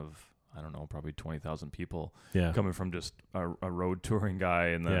playing in front of, I don't know, probably 20,000 people, coming from just a road touring guy,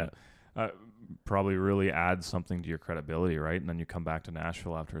 and then probably really adds something to your credibility, right? And then you come back to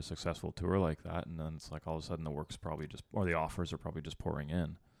Nashville after a successful tour like that, and then it's like all of a sudden the work's probably just, or the offers are probably just pouring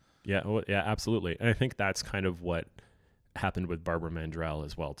in. Yeah, well, yeah, absolutely. And I think that's kind of what happened with Barbara Mandrell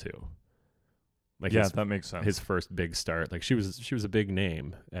as well too. Like that makes sense. His first big start, like she was a big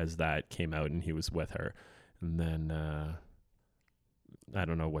name as that came out, and he was with her. And then I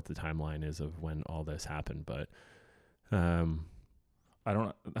don't know what the timeline is of when all this happened, but I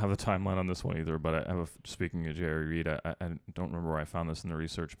don't have a timeline on this one either. But I have speaking of Jerry Reed, I don't remember where I found this in the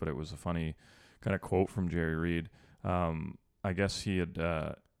research, but it was a funny kind of quote from Jerry Reed. I guess he'd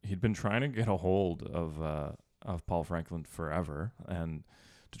been trying to get a hold of Paul Franklin forever, and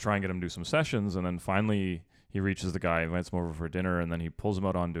to try and get him to do some sessions, and then finally he reaches the guy, invites him over for dinner, and then he pulls him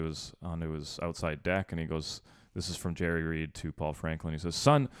out onto his outside deck, and he goes, this is from Jerry Reed to Paul Franklin. He says,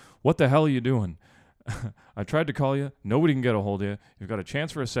 "Son, what the hell are you doing? I tried to call you. Nobody can get a hold of you. You've got a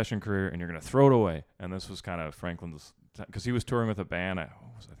chance for a session career, and you're going to throw it away." And this was kind of Franklin's, because he was touring with a band, I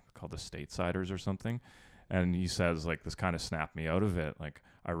think called the Statesiders or something. And he says, like, this kind of snapped me out of it. Like,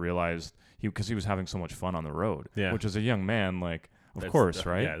 I realized because he was having so much fun on the road, which as a young man, like, of course,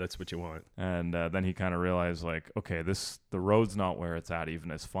 right? Yeah, that's what you want. And then he kind of realized, like, okay, the road's not where it's at,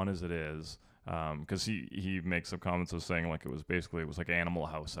 even as fun as it is. Because he makes some comments of saying, like, it was like Animal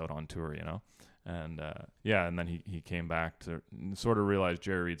House out on tour, And and then he came back to sort of realize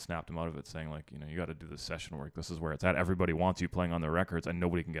Jerry Reed snapped him out of it, saying, like, you got to do this session work. This is where it's at. Everybody wants you playing on their records, and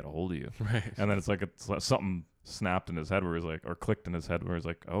nobody can get a hold of you. Right. And then it's like something snapped in his head where he's like, or clicked in his head where he's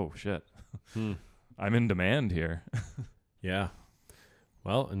like, oh shit, I'm in demand here. Yeah.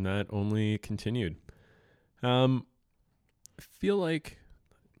 Well, and that only continued. I feel like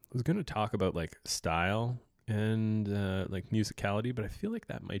I was going to talk about like style and like musicality, but I feel like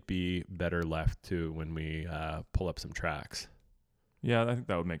that might be better left to when we pull up some tracks. Yeah, I think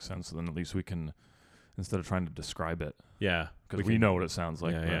that would make sense. So then at least we can, instead of trying to describe it. Yeah. Because we know what it sounds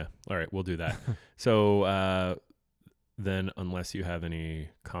like. Yeah. All right, we'll do that. So then unless you have any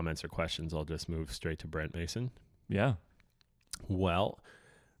comments or questions, I'll just move straight to Brent Mason. Yeah. Well,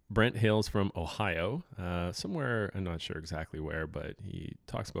 Brent hails from Ohio, somewhere, I'm not sure exactly where, but he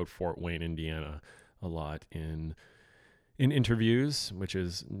talks about Fort Wayne, Indiana a lot in interviews, which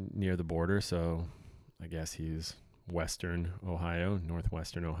is near the border. So I guess he's Western Ohio,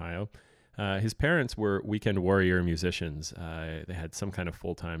 Northwestern Ohio. His parents were weekend warrior musicians. They had some kind of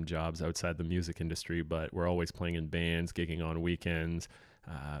full-time jobs outside the music industry, but were always playing in bands, gigging on weekends.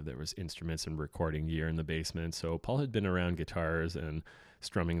 There was instruments and recording gear in the basement. So Paul had been around guitars and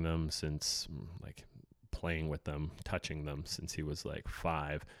strumming them since, like, playing with them, touching them since he was like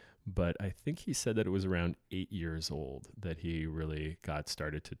 5. But I think he said that it was around 8 years old that he really got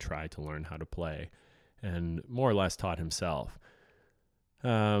started to try to learn how to play, and more or less taught himself.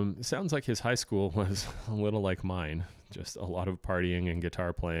 Sounds like his high school was a little like mine, just a lot of partying and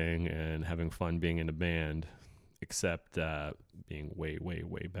guitar playing and having fun being in a band, except being way, way,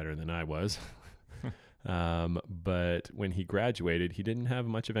 way better than I was. But when he graduated, he didn't have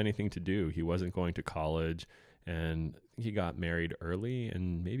much of anything to do. He wasn't going to college, and he got married early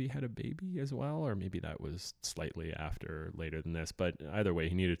and maybe had a baby as well, or maybe that was slightly later than this. But either way,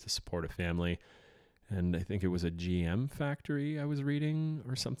 he needed to support a family. And I think it was a GM factory I was reading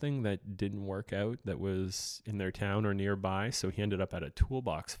or something that didn't work out that was in their town or nearby. So he ended up at a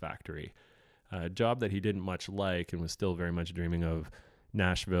toolbox factory, a job that he didn't much like and was still very much dreaming of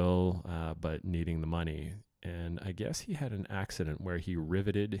Nashville, but needing the money. And I guess he had an accident where he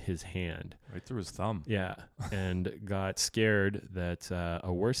riveted his hand. Right through his thumb. Yeah, and got scared that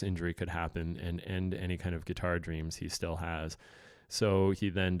a worse injury could happen and end any kind of guitar dreams he still has. So he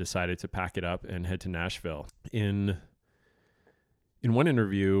then decided to pack it up and head to Nashville. In one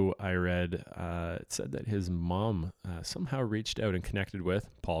interview I read, it said that his mom somehow reached out and connected with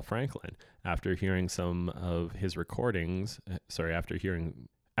Paul Franklin after hearing some of his recordings.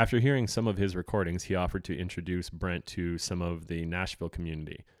 After hearing some of his recordings, he offered to introduce Brent to some of the Nashville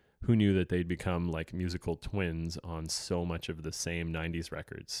community, who knew that they'd become like musical twins on so much of the same 90s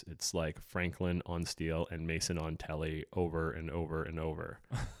records. It's like Franklin on steel and Mason on telly over and over and over.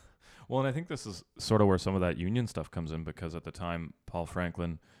 Well, and I think this is sort of where some of that union stuff comes in, because at the time, Paul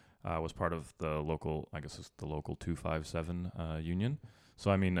Franklin was part of the local, I guess it's the local 257 union.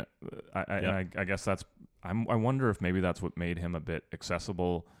 So, I mean, I guess that's I wonder if maybe that's what made him a bit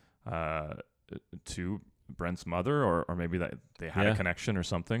accessible to Brent's mother, or maybe that they had a connection or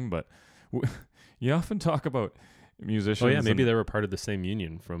something. But you often talk about musicians. Oh yeah, maybe they were part of the same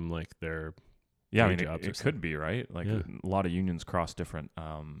union from like their jobs. It could be, right? Like a lot of unions cross different.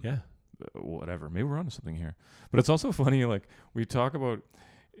 Whatever. Maybe we're onto something here. But it's also funny. Like we talk about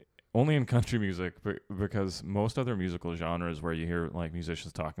only in country music, because most other musical genres where you hear like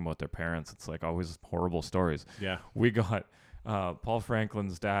musicians talking about their parents, it's like always horrible stories. Yeah, we got Paul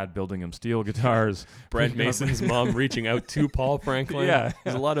Franklin's dad building him steel guitars. Brent Mason's mom reaching out to Paul Franklin.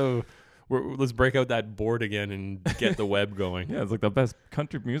 There's a lot of let's break out that board again and get the web going. Yeah, it's like the best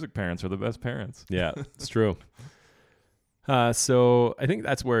country music parents are the best parents. Yeah, it's true. So I think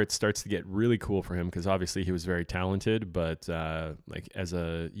that's where it starts to get really cool for him, because obviously he was very talented, but like as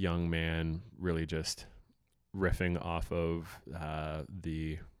a young man, really just riffing off of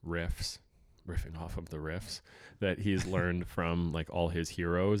the riffs that he's learned from like all his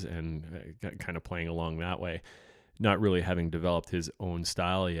heroes, and kind of playing along that way, not really having developed his own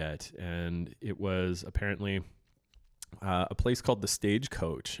style yet. And it was apparently a place called the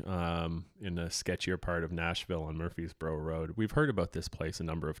Stagecoach in a sketchier part of Nashville on Murfreesboro Road. We've heard about this place a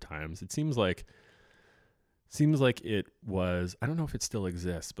number of times. It seems like it was, I don't know if it still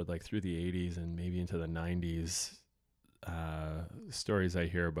exists, but like through the 80s and maybe into the 90s, stories I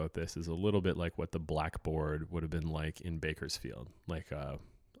hear about this is a little bit like what the Blackboard would have been like in Bakersfield. Like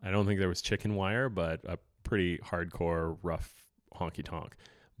I don't think there was chicken wire, but a pretty hardcore, rough honky tonk,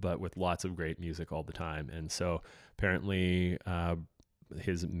 but with lots of great music all the time. And so apparently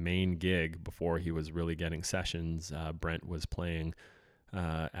his main gig before he was really getting sessions, Brent was playing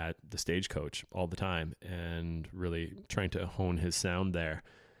at the Stagecoach all the time and really trying to hone his sound there.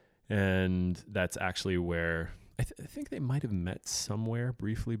 And that's actually where I think they might have met somewhere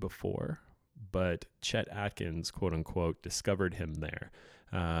briefly before, but Chet Atkins, quote unquote, discovered him there.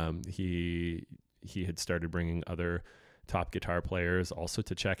 He had started bringing other top guitar players also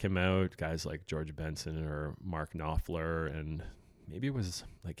to check him out, guys like George Benson or Mark Knopfler, and maybe it was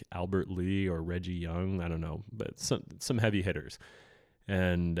like Albert Lee or Reggie Young, I don't know, but some heavy hitters.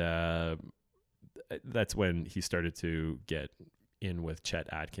 And that's when he started to get in with Chet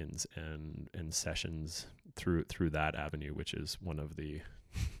Atkins and sessions through that avenue, which is one of the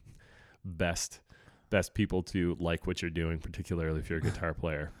best people to like what you're doing, particularly if you're a guitar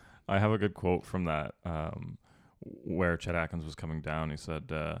player. I have a good quote from that, where Chet Atkins was coming down. He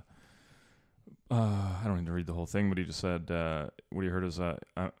said, I don't need to read the whole thing, but he just said, what he heard is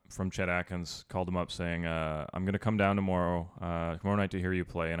from Chet Atkins, called him up saying, I'm going to come down tomorrow night to hear you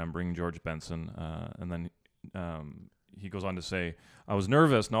play, and I'm bringing George Benson. And then he goes on to say, I was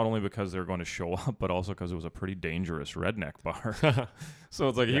nervous not only because they were going to show up, but also because it was a pretty dangerous redneck bar. So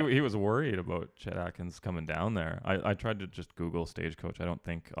it's like he was worried about Chet Atkins coming down there. I tried to just Google Stagecoach.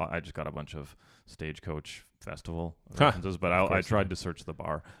 I just got a bunch of Stagecoach festival references, but I tried to search the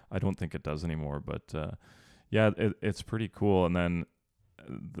bar. I don't think it does anymore, but it's pretty cool. And then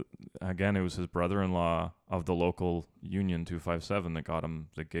again, it was his brother-in-law of the local Union 257 that got him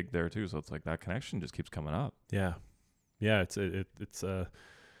the gig there too. So it's like that connection just keeps coming up. Yeah, it's a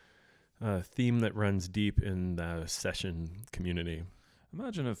theme that runs deep in the session community.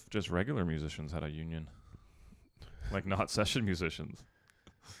 Imagine if just regular musicians had a union, like not session musicians.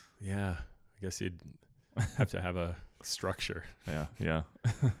 Yeah, I guess you'd have to have a structure. Yeah.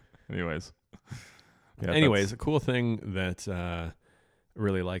 Anyways, a cool thing that I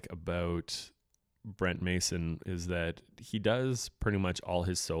really like about Brent Mason is that he does pretty much all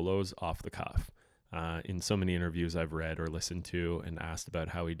his solos off the cuff. In so many interviews I've read or listened to and asked about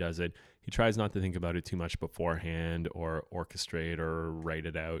how he does it, he tries not to think about it too much beforehand or orchestrate or write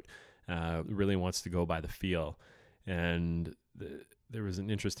it out. Really wants to go by the feel. And there was an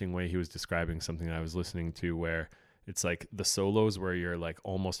interesting way he was describing something I was listening to where it's like the solos where you're like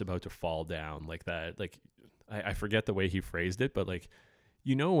almost about to fall down like that. Like I forget the way he phrased it, but like,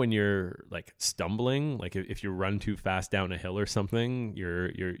 you know, when you're like stumbling, like if you run too fast down a hill or something,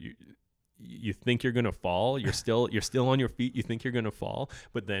 you think you're gonna fall. You're still on your feet. You think you're gonna fall,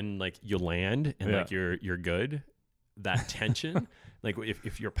 but then like you land and like you're good. That tension, like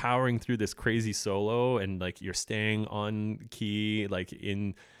if you're powering through this crazy solo and like you're staying on key, like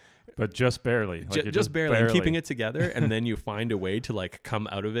but just barely, like just barely, and keeping it together, and then you find a way to like come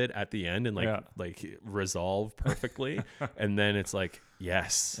out of it at the end and like resolve perfectly, and then it's like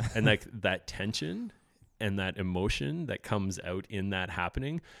yes, and like that tension. and that emotion that comes out in that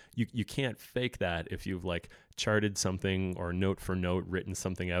happening, you can't fake that if you've like charted something or note for note written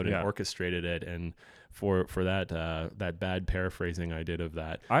something out and orchestrated it. And for that bad paraphrasing I did of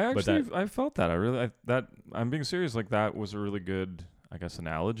that, I felt that I'm being serious. Like that was a really good, I guess,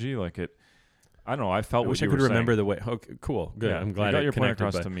 analogy. Like it, I don't know. I felt. I wish I could remember the way. Okay, cool, good. I'm glad you got it your point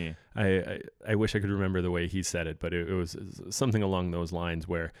connected, across to me. I wish I could remember the way he said it, but it was something along those lines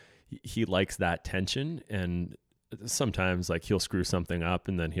where he likes that tension, and sometimes like he'll screw something up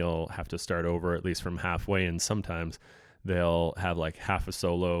and then he'll have to start over at least from halfway, and sometimes they'll have like half a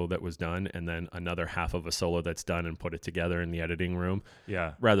solo that was done and then another half of a solo that's done and put it together in the editing room.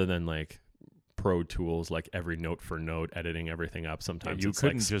 Yeah. Rather than like Pro Tools, like every note for note editing everything up. Sometimes it's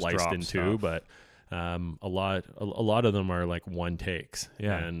like spliced in two, but a lot of them are like one takes.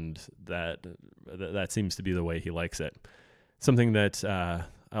 Yeah. And that seems to be the way he likes it. Something that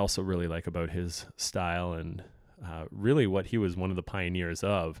I also really like about his style, and really what he was one of the pioneers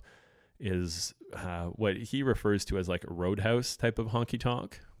of, is what he refers to as like a roadhouse type of honky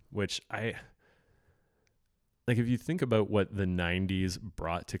tonk, which I like. If you think about what the 90s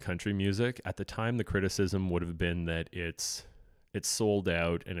brought to country music, at the time the criticism would have been that it's sold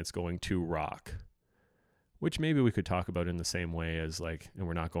out and it's going too rock, which maybe we could talk about in the same way as like, and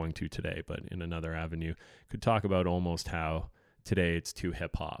we're not going to today, but in another avenue, could talk about almost how today it's too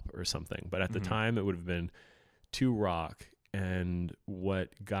hip hop or something. But at the time it would have been too rock. And what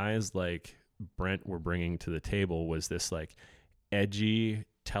guys like Brent were bringing to the table was this like edgy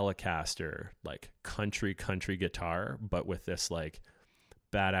Telecaster, like country guitar, but with this like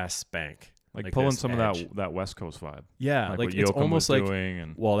badass spank. Like pulling some edge. of that West Coast vibe. Yeah, like it's almost like,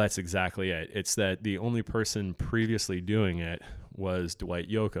 and well, that's exactly it. It's that the only person previously doing it was Dwight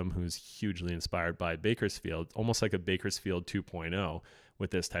Yoakam, who's hugely inspired by Bakersfield, almost like a Bakersfield 2.0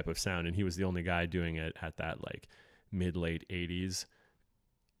 with this type of sound. And he was the only guy doing it at that like mid-late 80s,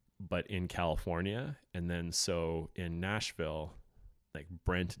 but in California. And then so in Nashville, like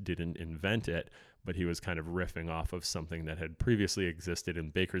Brent didn't invent it, but he was kind of riffing off of something that had previously existed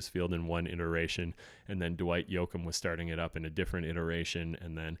in Bakersfield in one iteration, and then Dwight Yoakam was starting it up in a different iteration,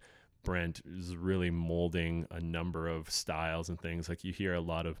 and then Brent is really molding a number of styles and things. Like you hear a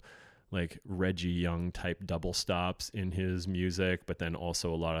lot of like Reggie Young type double stops in his music, but then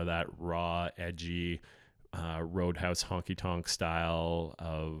also a lot of that raw, edgy roadhouse honky tonk style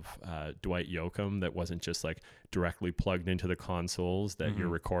of Dwight Yoakam that wasn't just like directly plugged into the consoles, that you're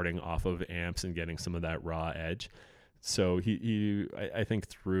recording off of amps and getting some of that raw edge. So I think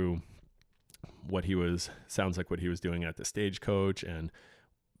through what he was, sounds like what he was doing at the Stagecoach and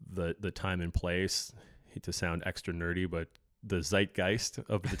the time and place, to sound extra nerdy, but the zeitgeist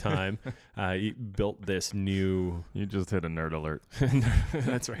of the time, he built this new... You just hit a nerd alert.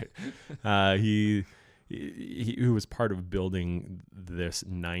 That's right. He was part of building this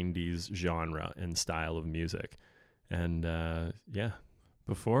 90s genre and style of music. And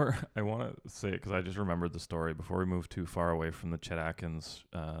Before, I want to say, because I just remembered the story, before we moved too far away from the Chet Atkins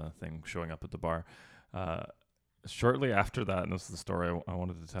thing showing up at the bar, shortly after that, and this is the story I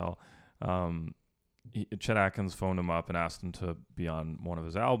wanted to tell, Chet Atkins phoned him up and asked him to be on one of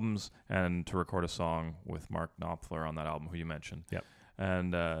his albums and to record a song with Mark Knopfler on that album, who you mentioned. Yep.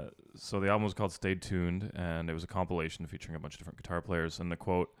 And so the album was called Stay Tuned, and it was a compilation featuring a bunch of different guitar players. And the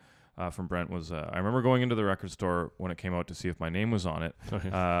quote from Brent was, I remember going into the record store when it came out to see if my name was on it.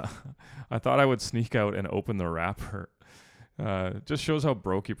 I thought I would sneak out and open the wrapper. Just shows how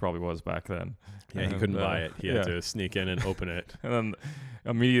broke he probably was back then. Yeah, he couldn't buy it. He had to sneak in and open it. And then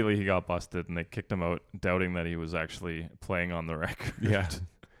immediately he got busted, and they kicked him out, doubting that he was actually playing on the record. Yeah.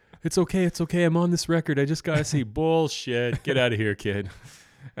 It's okay. I'm on this record. I just got to see. Bullshit. Get out of here, kid.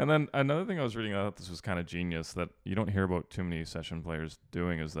 And then another thing I was reading, I thought this was kind of genius, that you don't hear about too many session players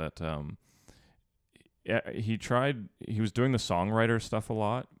doing, is that he was doing the songwriter stuff a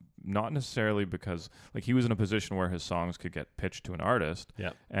lot, not necessarily because like he was in a position where his songs could get pitched to an artist,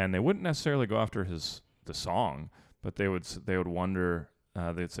 and they wouldn't necessarily go after the song, but they would wonder.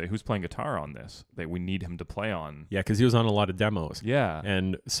 They'd say, who's playing guitar on this? We need him to play on. Yeah, because he was on a lot of demos. Yeah.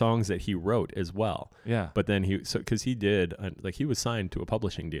 And songs that he wrote as well. Yeah. But then because he did, he was signed to a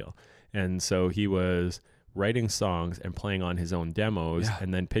publishing deal. And so he was writing songs and playing on his own demos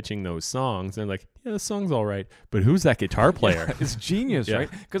and then pitching those songs. And like, yeah, the song's all right, but who's that guitar player? Yeah, it's genius, right?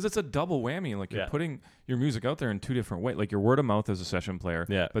 Because it's a double whammy. Like you're putting your music out there in two different ways. Like your word of mouth as a session player,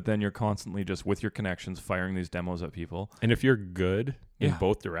 but then you're constantly just with your connections firing these demos at people. And if you're good in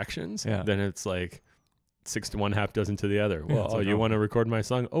both directions, then it's like 6 to 1, half dozen to the other. Well, you want to record my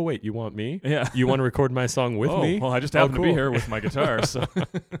song? Oh, wait, you want me? Yeah. You want to record my song with me? Well, I just happen to be here with my guitar. So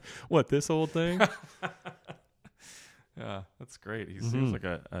what, this whole thing? Yeah, that's great. He seems like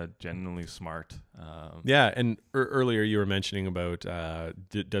a genuinely smart. Yeah, and earlier you were mentioning about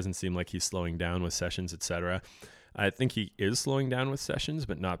it doesn't seem like he's slowing down with sessions, etc. I think he is slowing down with sessions,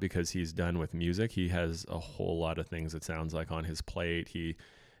 but not because he's done with music. He has a whole lot of things, it sounds like, on his plate. He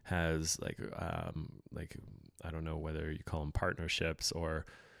has like I don't know whether you call them partnerships or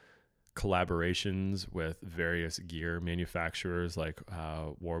collaborations with various gear manufacturers like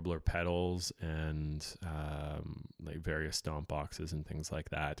Warbler pedals and like various stomp boxes and things like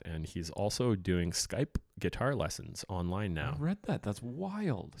that. And he's also doing Skype guitar lessons online now. I read that. That's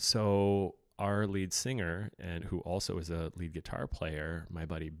wild. So our lead singer, and who also is a lead guitar player, my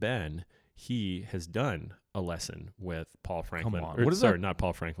buddy Ben, he has done a lesson with Paul Franklin. Come on. Not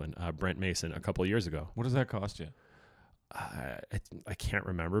Paul Franklin, Brent Mason a couple of years ago. What does that cost you? I can't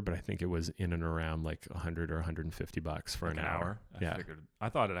remember, but I think it was in and around like $100 or $150 for like an hour. I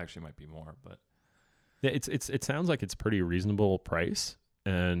thought it actually might be more, but yeah, it sounds like it's pretty reasonable price,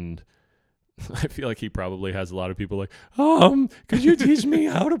 and I feel like he probably has a lot of people like, could you teach me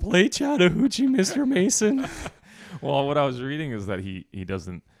how to play Chattahoochee, Mr. Mason? Well, what I was reading is that he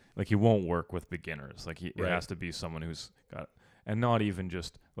doesn't, like, he won't work with beginners. Like it has to be someone who's got, and not even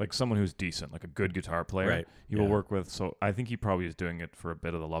just like someone who's decent, like a good guitar player. Right. He will work with. So I think he probably is doing it for a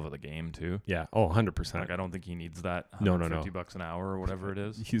bit of the love of the game too. Yeah. Oh, 100%. Like I don't think he needs that. No. $50 an hour or whatever it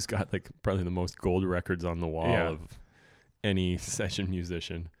is. He's got like probably the most gold records on the wall of any session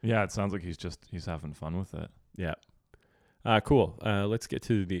musician. Yeah. It sounds like he's having fun with it. Yeah. Cool. Let's get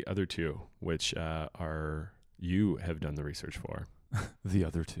to the other two, which you have done the research for. The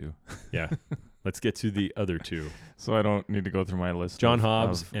other two. Yeah. Let's get to the other two. So I don't need to go through my list. John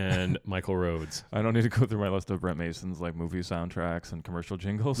Hobbs and Michael Rhodes. I don't need to go through my list of Brent Mason's like movie soundtracks and commercial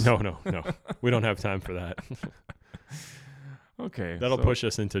jingles. No. We don't have time for that. Okay. That'll push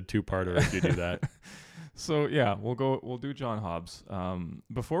us into two-parter if you do that. So yeah, we'll do John Hobbs.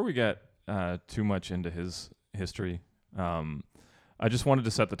 Before we get too much into his history, I just wanted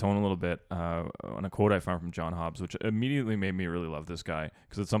to set the tone a little bit on a quote I found from John Hobbs, which immediately made me really love this guy,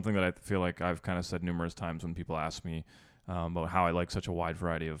 because it's something that I feel like I've kind of said numerous times when people ask me about how I like such a wide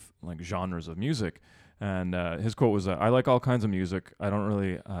variety of like genres of music. And his quote was, "I like all kinds of music. I don't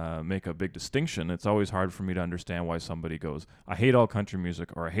really make a big distinction. It's always hard for me to understand why somebody goes, I hate all country music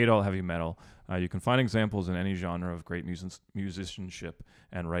or I hate all heavy metal. You can find examples in any genre of great musicianship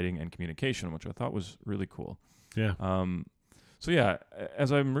and writing and communication," which I thought was really cool. Yeah. So yeah,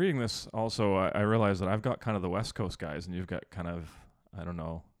 as I'm reading this also, I realized that I've got kind of the West Coast guys and you've got kind of, I don't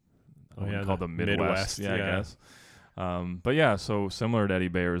know, called the Midwest. I guess. But yeah, so similar to Eddie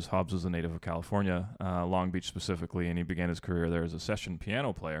Bayers, Hobbs was a native of California, Long Beach specifically, and he began his career there as a session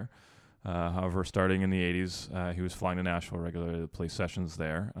piano player. However, starting in the 80s, he was flying to Nashville regularly to play sessions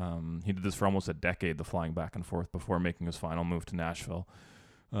there. He did this for almost a decade, the flying back and forth, before making his final move to Nashville.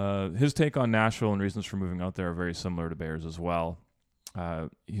 His take on Nashville and reasons for moving out there are very similar to Bayers as well.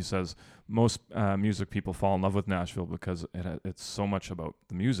 He says most music people fall in love with Nashville because it's so much about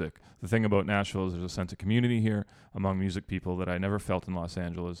the music. The thing about Nashville is there's a sense of community here among music people that I never felt in Los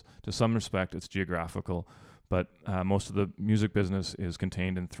Angeles. To some respect, it's geographical, but most of the music business is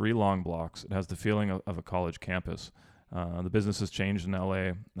contained in 3 long blocks. It has the feeling of a college campus. The business has changed in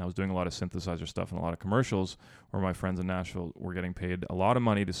LA. I was doing a lot of synthesizer stuff and a lot of commercials where my friends in Nashville were getting paid a lot of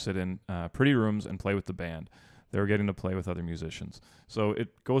money to sit in pretty rooms and play with the band. They were getting to play with other musicians. So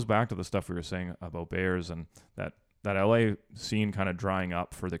it goes back to the stuff we were saying about Bayers and that LA scene kind of drying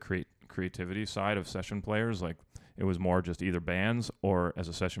up for the creativity side of session players. Like it was more just either bands or as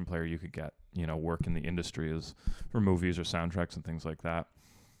a session player you could get, work in the industry as for movies or soundtracks and things like that.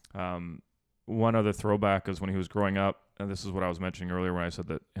 One other throwback is when he was growing up, and this is what I was mentioning earlier when I said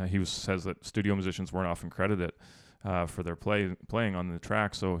that says that studio musicians weren't often credited for their playing on the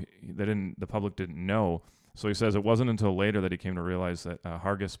track, so the public didn't know. So he says it wasn't until later that he came to realize that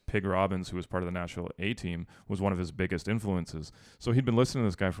Hargus Pig Robbins, who was part of the Nashville A-Team, was one of his biggest influences. So he'd been listening to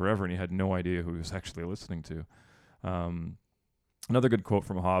this guy forever, and he had no idea who he was actually listening to. Another good quote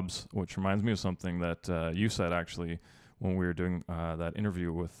from Hobbs, which reminds me of something that you said actually when we were doing that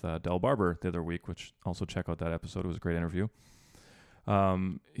interview with Del Barber the other week, which also check out that episode. It was a great interview.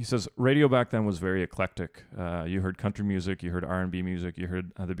 He says, radio back then was very eclectic. You heard country music, you heard R&B music, you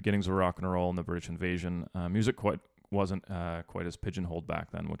heard the beginnings of rock and roll and the British invasion. Music wasn't quite as pigeonholed back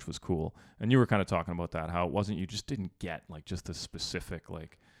then, which was cool. And you were kind of talking about that, how it wasn't, you just didn't get like just a specific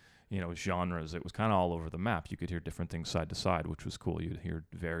genres. It was kind of all over the map. You could hear different things side to side, which was cool. You'd hear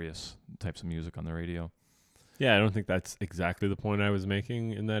various types of music on the radio. Yeah, I don't think that's exactly the point I was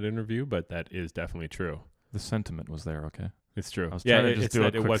making in that interview, but that is definitely true. The sentiment was there, okay? It's true.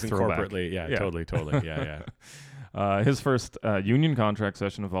 It wasn't corporately. Yeah, totally. Yeah. His first union contract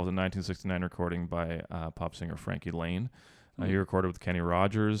session involved a 1969 recording by pop singer Frankie Lane. He recorded with Kenny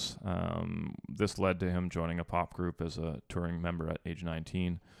Rogers. This led to him joining a pop group as a touring member at age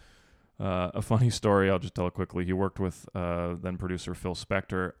 19. A funny story, I'll just tell it quickly. He worked with then producer Phil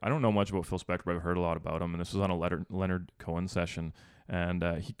Spector. I don't know much about Phil Spector, but I've heard a lot about him. And this was on a Leonard Cohen session. And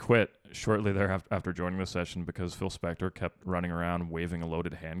he quit shortly there after joining the session because Phil Spector kept running around waving a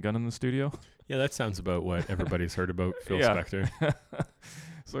loaded handgun in the studio. Yeah, that sounds about what everybody's heard about Phil Spector.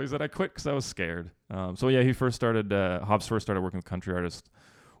 So he said, I quit because I was scared. Hobbs first started working with country artists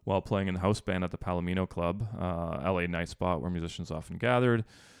while playing in the house band at the Palomino Club, LA night spot where musicians often gathered.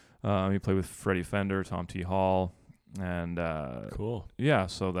 He played with Freddie Fender, Tom T. Hall, and cool. Yeah,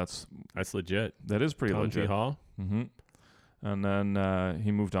 so that's legit. That is pretty Tom legit. T. Hall. Mm-hmm. And then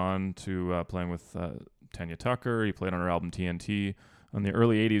he moved on to playing with Tanya Tucker. He played on her album TNT. In the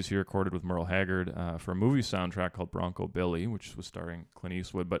early 80s, he recorded with Merle Haggard for a movie soundtrack called Bronco Billy, which was starring Clint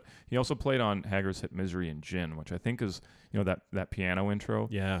Eastwood. But he also played on Haggard's hit Misery and Gin, which I think is, that piano intro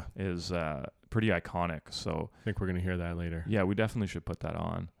is pretty iconic. So I think we're going to hear that later. Yeah, we definitely should put that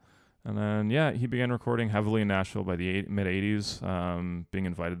on. And then, he began recording heavily in Nashville by the mid-'80s, being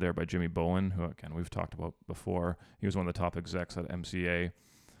invited there by Jimmy Bowen, who, again, we've talked about before. He was one of the top execs at MCA.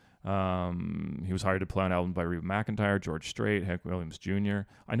 He was hired to play on an album by Reba McEntire, George Strait, Hank Williams Jr.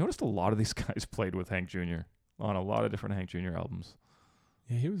 I noticed a lot of these guys played with Hank Jr. on a lot of different Hank Jr. albums.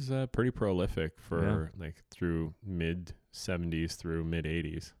 Yeah, he was pretty prolific for through mid-'70s through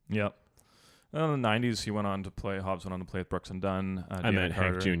mid-'80s. Yep. And in the 90s, Hobbs went on to play with Brooks and Dunn. I meant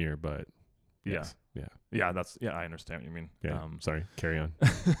Hank Jr., but yes. Yeah, I understand what you mean. Yeah, sorry, carry on.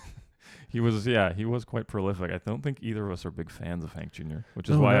 He was quite prolific. I don't think either of us are big fans of Hank Jr., which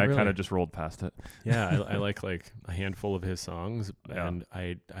is why I kind of just rolled past it. Yeah, I like a handful of his songs, and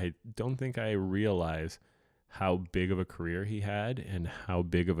I don't think I realize how big of a career he had and how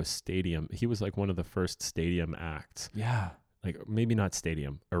big of a stadium. He was like one of the first stadium acts. Yeah. Like maybe not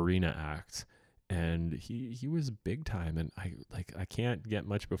stadium, arena acts. And he was big time, and I can't get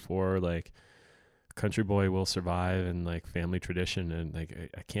much before like Country Boy Will Survive and like Family Tradition, and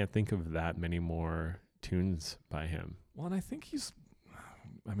like I can't think of that many more tunes by him. Well, and I think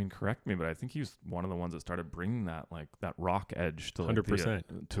correct me, but I think he's one of the ones that started bringing that that rock edge to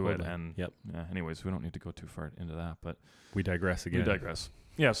 100% to it. And yep. Yeah. Anyways, we don't need to go too far into that, but we digress again.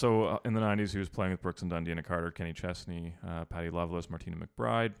 Yeah. So in the 90s, he was playing with Brooks and Dunn, Deana Carter, Kenny Chesney, Patty Loveless, Martina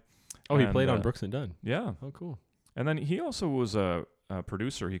McBride. Oh, he played on Brooks and Dunn. Yeah. Oh, cool. And then he also was a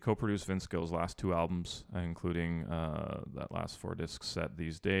producer. He co-produced Vince Gill's last 2 albums, including that last 4-disc set,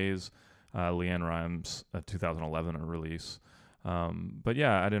 These Days, Leanne Rimes' 2011 release. But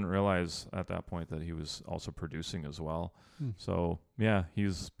yeah, I didn't realize at that point that he was also producing as well. So yeah,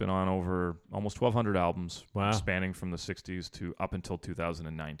 he's been on over almost 1,200 albums, spanning from the 60s to up until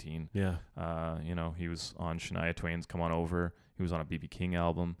 2019. Yeah. He was on Shania Twain's Come On Over. He was on a B.B. King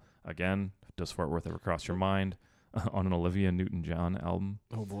album. Again, Does Fort Worth Ever Cross Your Mind? On an Olivia Newton-John album.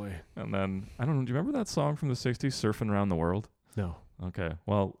 Oh boy. And then, I don't know, do you remember that song from the 60s, Surfing Around the World? No. Okay.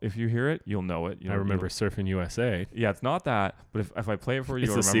 Well, if you hear it, you'll know it. I remember Surfing USA. Yeah, it's not that, but if I play it for you,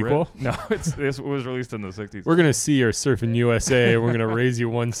 you'll remember sequel? it. No, it was released in the 60s. We're going to see your Surfing USA. We're going to raise you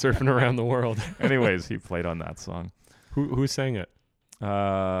one surfing around the world. Anyways, he played on that song. Who sang it?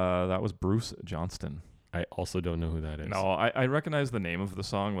 That was Bruce Johnston. I also don't know who that is. No, I recognize the name of the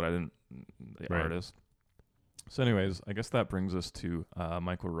song, but I didn't the artist. So anyways, I guess that brings us to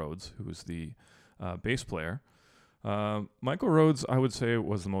Michael Rhodes, who is the bass player. Michael Rhodes, I would say,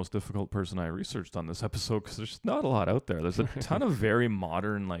 was the most difficult person I researched on this episode because there's not a lot out there. There's a ton of very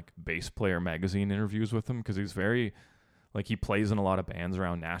modern like bass player magazine interviews with him because he's very, he plays in a lot of bands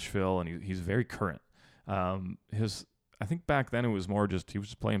around Nashville and he's very current. I think back then it was more just he was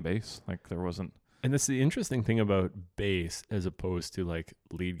just playing bass. Like there wasn't. And that's the interesting thing about bass as opposed to like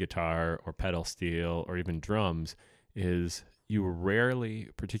lead guitar or pedal steel or even drums is you rarely,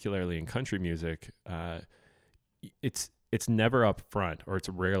 particularly in country music, it's never up front or it's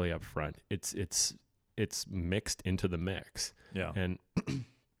rarely up front. It's mixed into the mix. Yeah. And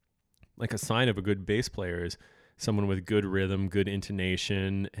like a sign of a good bass player is someone with good rhythm, good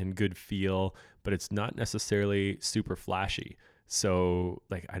intonation, and good feel, but it's not necessarily super flashy. So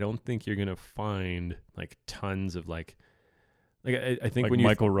like I don't think you're gonna find like tons of I think like when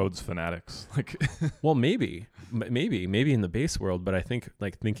Michael Rhodes fanatics well maybe in the bass world, but I think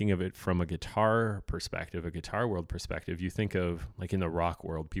like thinking of it from a guitar perspective, a guitar world perspective, you think of like in the rock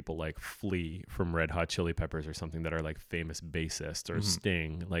world people like Flea from Red Hot Chili Peppers or something that are like famous bassists or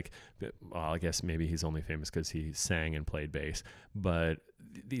Sting, like well I guess maybe he's only famous because he sang and played bass, but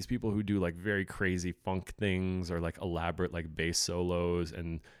these people who do like very crazy funk things or like elaborate like bass solos,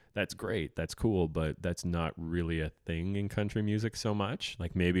 and that's great, that's cool, but that's not really a thing in country music so much.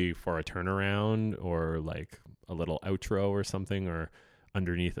 Like maybe for a turnaround or like a little outro or something, or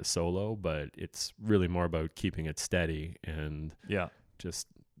underneath a solo, but it's really more about keeping it steady and just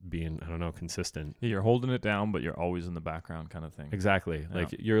being, I don't know, consistent. Yeah, you're holding it down, but you're always in the background kind of thing. Exactly. Yeah.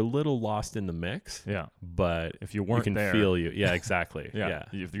 Like you're a little lost in the mix. Yeah. But if you weren't you can there, feel you. Yeah, exactly. yeah.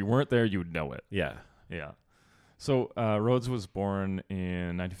 If you weren't there, you'd know it. Yeah. Yeah. So Rhodes was born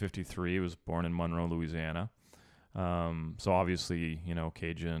in 1953. He was born in Monroe, Louisiana. So obviously, you know,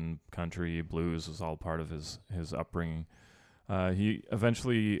 Cajun country, blues was all part of his upbringing. He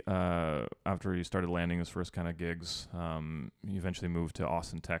eventually, after he started landing his first kind of gigs, he eventually moved to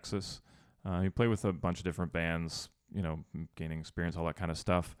Austin, Texas. He played with a bunch of different bands, you know, gaining experience, all that kind of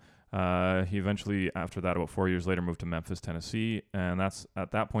stuff. He eventually, after that, about 4 years later, moved to Memphis, Tennessee, and that's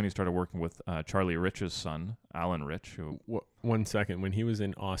at that point he started working with Charlie Rich's son, Alan Rich. Who 1 second, when he was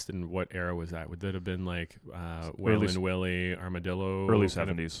in Austin, what era was that? Would that have been like Waylon Willie, Armadillo? Early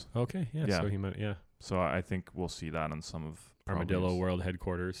 70s. Okay, yeah. So he might, yeah. So I think we'll see that on some of Armadillo World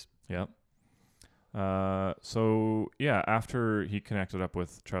Headquarters. Yeah. So yeah, after he connected up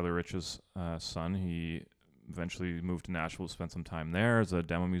with Charlie Rich's son, he eventually moved to Nashville, spent some time there as a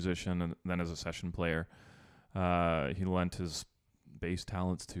demo musician and then as a session player. He lent his bass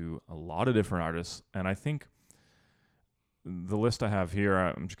talents to a lot of different artists, and I think the list I have here,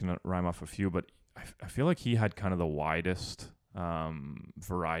 I'm just going to rhyme off a few, but I feel like he had kind of the widest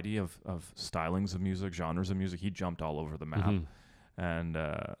variety of stylings of music, genres of music. He jumped all over the map. Mm-hmm. And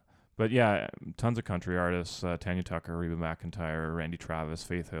but yeah, tons of country artists, Tanya Tucker, Reba McEntire, Randy Travis,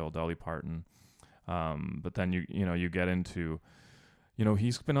 Faith Hill, Dolly Parton. But then you get into, you know,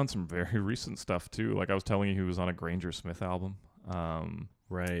 he's been on some very recent stuff too. Like I was telling you, he was on a Granger Smith album.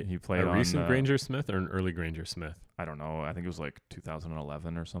 Right. He played a recent Granger Smith or an early Granger Smith? I don't know. I think it was like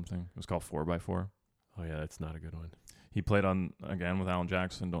 2011 or something. It was called 4x4. Oh yeah, that's not a good one. He played on, again, with Alan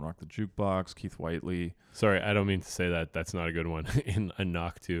Jackson, Don't Rock the Jukebox, Keith Whiteley. Sorry, I don't mean to say that that's not a good one in a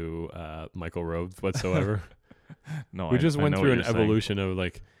knock to Michael Rhodes whatsoever. No, we just went through an evolution of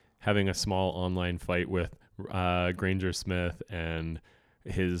like having a small online fight with Granger Smith and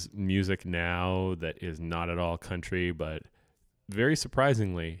his music now that is not at all country, but very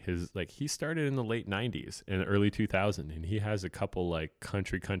surprisingly, he started in the late 90s and early 2000, and he has a couple like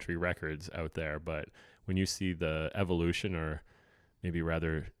country records out there, but when you see the evolution, or maybe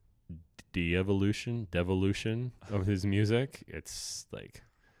rather devolution of his music, it's like,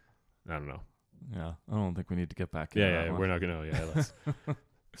 I don't know. Yeah, I don't think we need to get back into that one. We're not gonna. Yeah, let's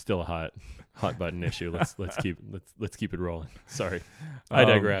still a hot button issue. Let's keep it rolling. Sorry, I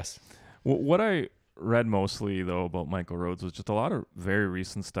digress. What I read mostly though about Michael Rhodes was just a lot of very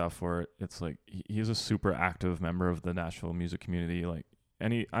recent stuff where it's like he's a super active member of the Nashville music community. Like,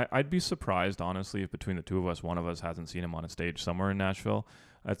 I'd be surprised honestly if between the two of us, one of us hasn't seen him on a stage somewhere in Nashville.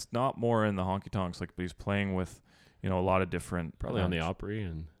 It's not more in the honky tonks, like, but he's playing with, you know, a lot of different, probably on the Opry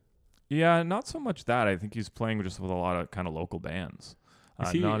and. Yeah, not so much that. I think he's playing just with a lot of kind of local bands.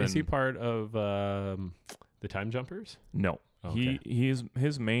 Is he part of the Time Jumpers? No. Okay.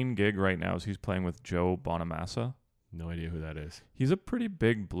 His main gig right now is he's playing with Joe Bonamassa. No idea who that is. He's a pretty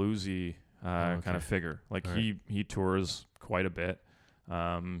big bluesy kind of figure. Like he tours quite a bit.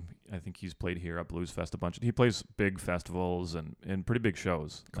 I think he's played here at Blues Fest a bunch. He plays big festivals and pretty big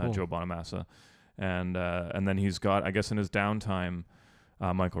shows. Cool. Joe Bonamassa, and then he's got, I guess in his downtime,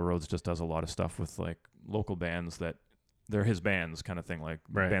 Michael Rhodes just does a lot of stuff with like local bands that they're his bands kind of thing, like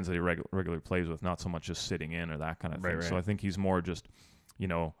bands that he regularly plays with, not so much just sitting in or that kind of thing. Right. So I think he's more just, you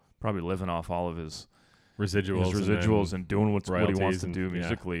know, probably living off all of his residuals and doing what he wants to do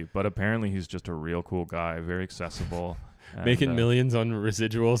musically. Yeah. But apparently he's just a real cool guy, very accessible. Making millions on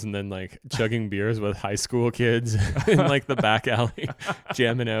residuals and then like chugging beers with high school kids in like the back alley,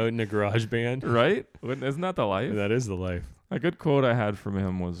 jamming out in a garage band. Right? Isn't that the life? That is the life. A good quote I had from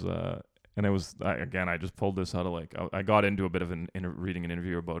him was, and it was, I just pulled this out of like, I got into a bit of reading an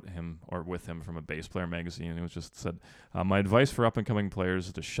interview about him or with him from a Bass Player magazine. And it was just said, my advice for up and coming players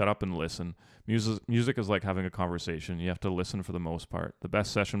is to shut up and listen. Music is like having a conversation. You have to listen for the most part. The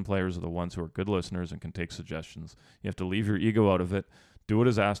best session players are the ones who are good listeners and can take suggestions. You have to leave your ego out of it, do what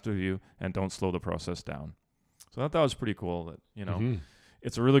is asked of you, and don't slow the process down. So I thought that was pretty cool that, you know,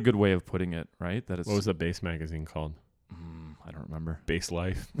 it's a really good way of putting it, right? That it's, what was the Bass magazine called? I don't remember. Bass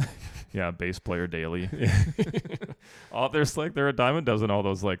Life. Yeah, Bass Player Daily. There are a dime a dozen, all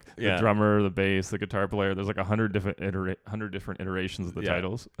those, like the drummer, the bass, the guitar player. There's like 100 different iterations of the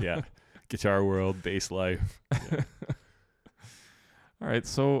titles. Yeah. Guitar World, Bass Life. All right,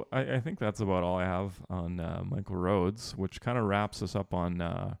 so I think that's about all I have on Michael Rhodes, which kind of wraps us up on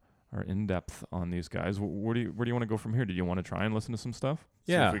our in-depth on these guys. Where do you want to go from here? Do you want to try and listen to some stuff?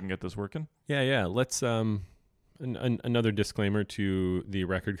 See if we can get this working? Yeah. Let's another disclaimer to the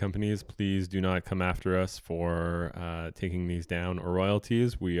record companies: please do not come after us for taking these down or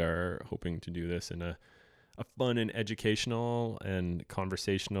royalties. We are hoping to do this in a fun and educational and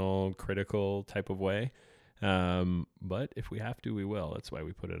conversational, critical type of way. But if we have to, we will. That's why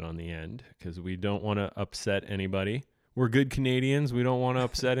we put it on the end, because we don't want to upset anybody. We're good Canadians. We don't want to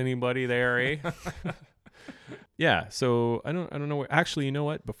upset anybody there, eh? Yeah. So I don't know. Actually, you know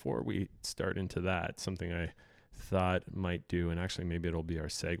what? Before we start into that, something I thought might do, and actually maybe it'll be our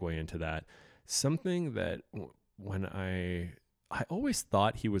segue into that. Something that when I always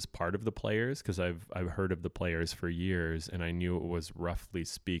thought he was part of the Players, because I've heard of the Players for years, and I knew it was, roughly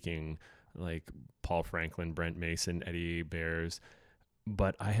speaking, like Paul Franklin, Brent Mason, Eddie Bears.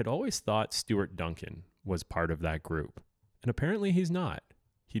 But I had always thought Stuart Duncan was part of that group. And apparently he's not.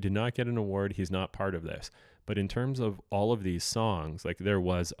 He did not get an award. He's not part of this. But in terms of all of these songs, like, there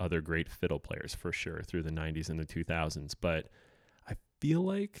was other great fiddle players for sure through the 90s and the 2000s. But I feel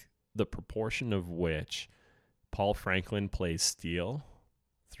like the proportion of which Paul Franklin plays steel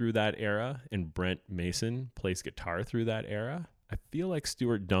through that era and Brent Mason plays guitar through that era, I feel like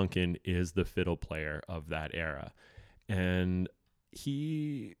Stuart Duncan is the fiddle player of that era. And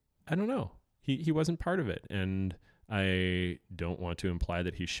I don't know, he wasn't part of it. And I don't want to imply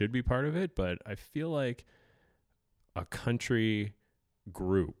that he should be part of it, but I feel like a country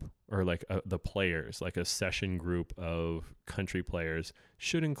group, or like the Players, like a session group of country players,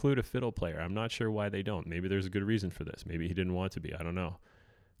 should include a fiddle player. I'm not sure why they don't. Maybe there's a good reason for this. Maybe he didn't want to be. I don't know.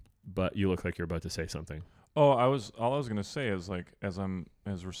 But you look like you're about to say something. Oh, all I was gonna say is, like, as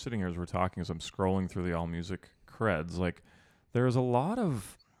we're sitting here, as we're talking, as I'm scrolling through the All Music creds, like, there's a lot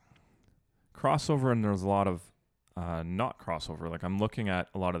of crossover and there's a lot of not crossover. Like, I'm looking at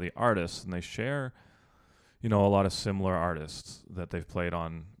a lot of the artists, and they share, a lot of similar artists that they've played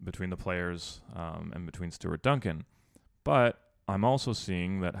on between the Players and between Stuart Duncan. But I'm also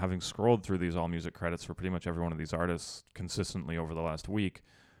seeing that, having scrolled through these All Music credits for pretty much every one of these artists consistently over the last week,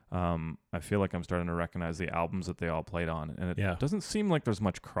 I feel like I'm starting to recognize the albums that they all played on. And it doesn't seem like there's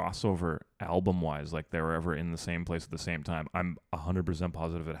much crossover album-wise, like they were ever in the same place at the same time. I'm 100%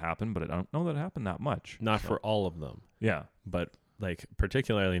 positive it happened, but I don't know that it happened that much. Not for all of them. Yeah. But, like,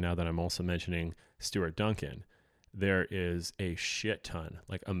 particularly now that I'm also mentioning Stuart Duncan, there is a shit ton,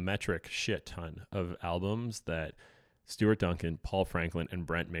 like a metric shit ton of albums that Stuart Duncan, Paul Franklin, and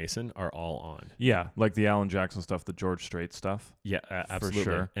Brent Mason are all on. Yeah, like the Alan Jackson stuff, the George Strait stuff. Yeah, absolutely. For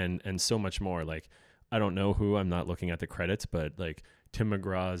sure. And so much more. Like, I don't know who, I'm not looking at the credits, but like Tim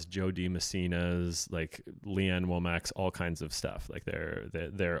McGraw's, Joe D. Messina's, like Leanne Womack's, all kinds of stuff. Like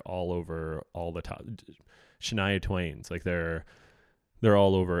they're all over all the top. Shania Twain's, like they're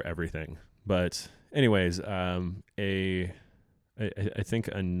all over everything. But anyways, I think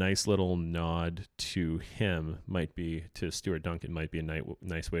a nice little nod to him to Stuart Duncan might be a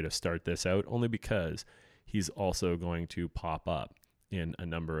nice way to start this out, only because he's also going to pop up in a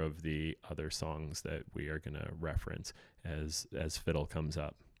number of the other songs that we are going to reference as fiddle comes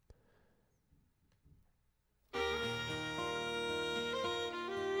up.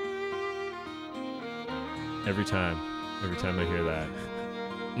 Every time I hear that.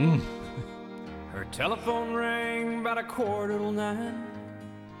 Her telephone rang about 9:15.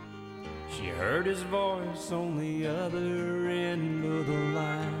 She heard his voice on the other end of the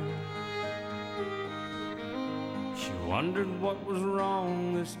line. She wondered what was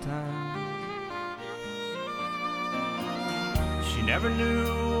wrong this time. She never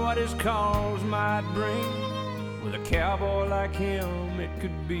knew what his calls might bring. With a cowboy like him, it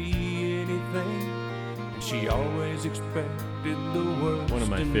could be anything. She always expected the worst. One of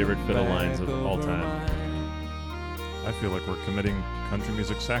my favorite fiddle lines of all time. I feel like we're committing country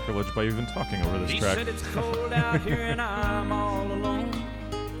music sacrilege by even talking over this track. He said it's cold out here and I'm all alone.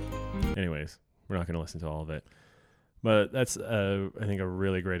 Anyways, we're not going to listen to all of it. But that's, I think, a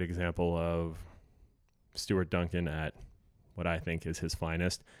really great example of Stuart Duncan at what I think is his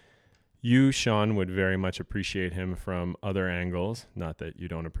finest. You, Sean, would very much appreciate him from other angles. Not that you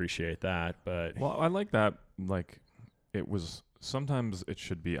don't appreciate that, but... Well, I like that. Like, sometimes it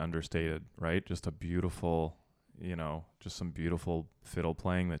should be understated, right? Just a beautiful, just some beautiful fiddle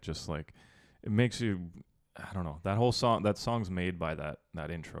playing that just, like, it makes you, I don't know, that song's made by that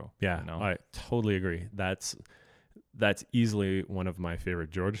intro. Yeah, I totally agree. That's easily one of my favorite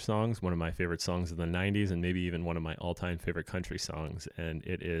George songs, one of my favorite songs of the 90s, and maybe even one of my all-time favorite country songs. And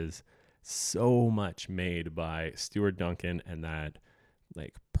it is so much made by Stuart Duncan and that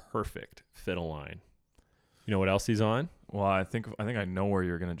like perfect fiddle line. You know what else he's on? Well, I think I know where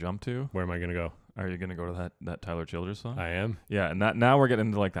you're gonna jump to. Where am I gonna go? Are you gonna go to that Tyler Childers song? I am. Yeah, and now we're getting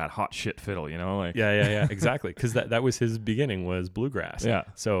into like that hot shit fiddle, you know, like Yeah, exactly. Because that was his beginning, was bluegrass. yeah.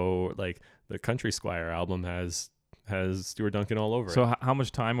 So like the Country Squire album has Stuart Duncan all over it. So how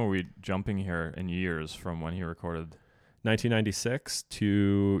much time are we jumping here in years from when he recorded? 1996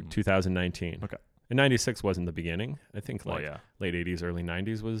 to 2019. Okay. And 96 wasn't the beginning. I think Well, like yeah. late 80s, early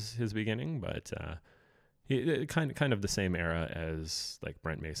 90s was his beginning, but he kind of the same era as like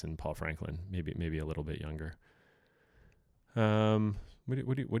Brent Mason, Paul Franklin, maybe a little bit younger. What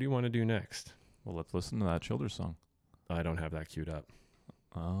do you want to do next? Well, let's listen to that Childers song. I don't have that queued up.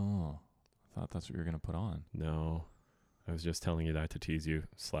 Oh, I thought that's what you were gonna put on. No, I was just telling you that to tease you.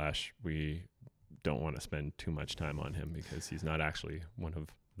 / we don't want to spend too much time on him because he's not actually one of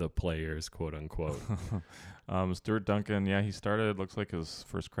the players, quote unquote. Stuart Duncan, yeah, he started. Looks like his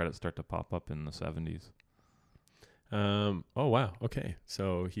first credits start to pop up in the 70s. Oh wow, okay.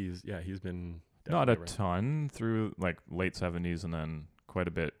 So he's been Not a definitely ton through like late 70s and then quite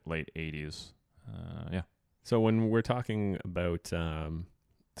a bit late 80s. Yeah. So when we're talking about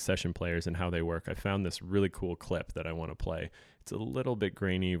session players and how they work, I found this really cool clip that I want to play. It's a little bit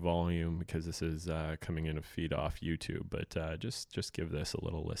grainy volume because this is coming in a feed off YouTube, but just give this a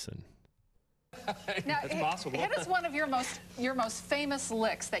little listen. Now, That's possible. hit us one of your most famous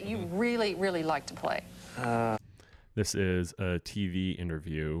licks that you really, really like to play. This is a TV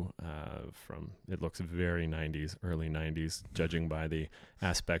interview from, it looks very 90s, early 90s, judging by the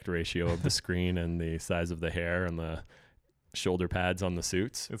aspect ratio of the screen and the size of the hair and the shoulder pads on the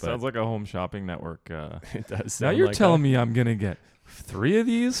suits. It sounds like a Home Shopping Network. It does Now sound you're like telling me I'm going to get 3 of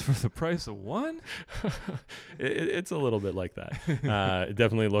these for the price of 1? It's a little bit like that. It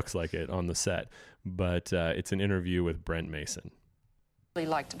definitely looks like it on the set, but it's an interview with Brent Mason. Really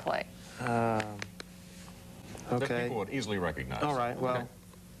like to play. That Okay. people would easily recognize. All right. Well,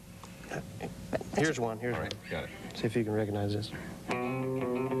 here's one. Here's All right, one. got it. See if you can recognize this.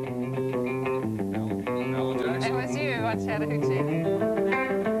 Alan It Jackson. was you on Chattahoochee.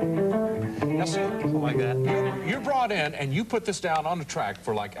 Yes, something like that. You're brought in and you put this down on the track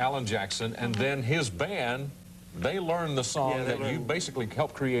for like Alan Jackson, and then his band, they learn the song Yeah, they that you learn- basically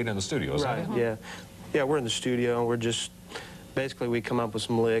helped create in the studio. Is that Right. it? Yeah. Yeah. We're in the studio and we're just basically we come up with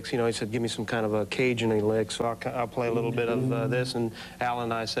some licks. You know, he said, "Give me some kind of a Cajun-y lick." So I'll play a little bit of this, and Alan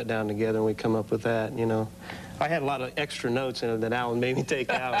and I sat down together and we come up with that. You know, I had a lot of extra notes in it that Alan made me take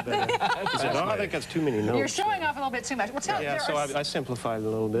out. But he said, "No, I think that's too many notes." You're showing off a little bit too much. Well, tell Yeah. So I simplified it a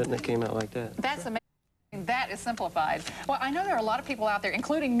little bit, and it came out like that. that's amazing. That is simplified. Well, I know there are a lot of people out there,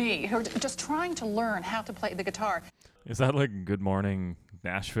 including me, who are just trying to learn how to play the guitar. Is that like Good Morning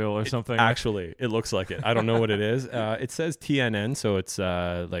Nashville or something? Actually, it looks like it. I don't know what it is. It says TNN, so it's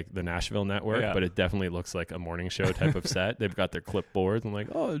like the Nashville network, Yeah. but it definitely looks like a morning show type of set. They've got their clipboards and like,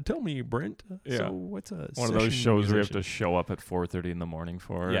 oh, tell me, Brent. Yeah. So what's a One of those session shows where you have to musician? show up at 4:30 in the morning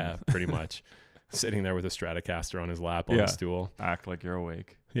for. Yeah, pretty much. Sitting there with a Stratocaster on his lap on Yeah. a stool. Act like you're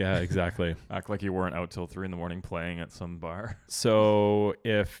awake. Yeah, exactly. Act like you weren't out till 3 in the morning playing at some bar. So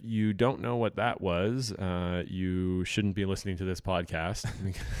if you don't know what that was, you shouldn't be listening to this podcast.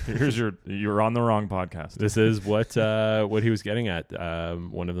 You're on the wrong podcast. This is what he was getting at.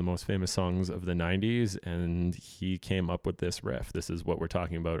 One of the most famous songs of the 90s, and he came up with this riff. This is what we're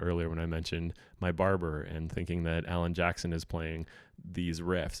talking about earlier when I mentioned My Barber and thinking that Alan Jackson is playing these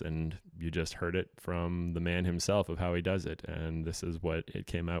riffs, and you just heard it from the man himself of how he does it, and this is what it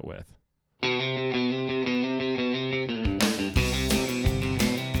came out with.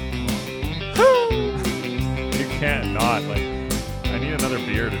 You can't not. Like, I need another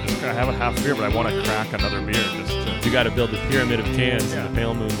beer to just. I have a half beer, but I want to crack another beer just to. You got to build a pyramid of cans Yeah. in the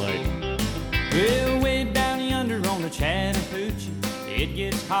pale moonlight. Well, way down yonder on the Chattahoochee, it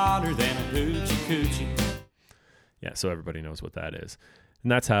gets hotter than a hoochie coochie. Yeah, so everybody knows what that is.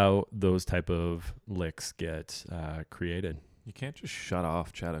 And that's how those type of licks get created. You can't just shut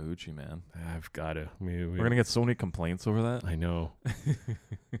off Chattahoochee, man. I've got to. We're gonna get so many complaints over that. I know.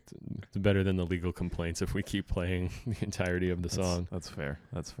 It's better than the legal complaints if we keep playing the entirety of the song. That's fair.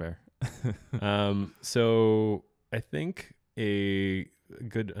 That's fair. So I think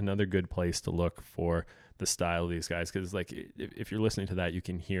another good place to look for the style of these guys, because like if you're listening to that, you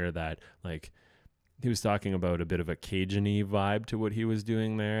can hear that like he was talking about a bit of a Cajun-y vibe to what he was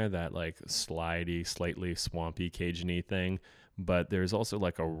doing there, that like slidey, slightly swampy Cajun-y thing. But there's also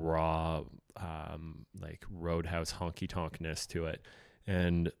like a raw, like Roadhouse honky-tonkness to it.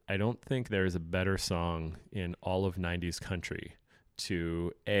 And I don't think there's a better song in all of 90s country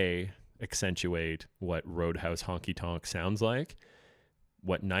to accentuate what Roadhouse honky-tonk sounds like,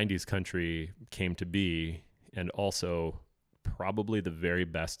 what 90s country came to be, and also probably the very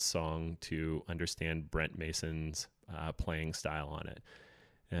best song to understand Brent Mason's playing style on it.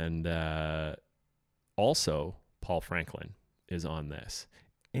 And also Paul Franklin is on this.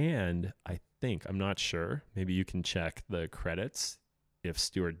 And I think, I'm not sure, maybe you can check the credits if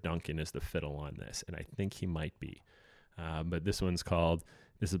Stuart Duncan is the fiddle on this, and I think he might be. But this one's called,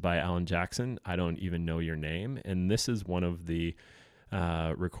 this is by Alan Jackson, I Don't Even Know Your Name. And this is one of the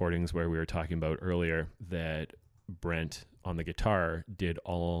recordings where we were talking about earlier that Brent on the guitar did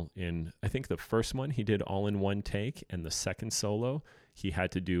all in, I think the first one he did all in one take, and the second solo he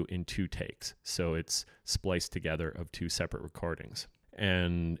had to do in 2 takes. So it's spliced together of 2 separate recordings.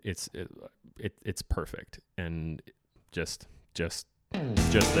 And it's perfect. And just this.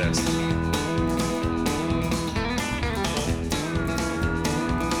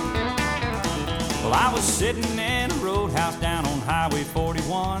 Well, I was sitting in a roadhouse down on Highway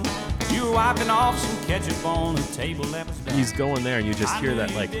 41. You were wiping off some ketchup on a table that was done. He's going there, and you just hear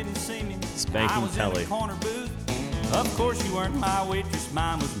that, like, spanking telly. Of course you weren't my waitress,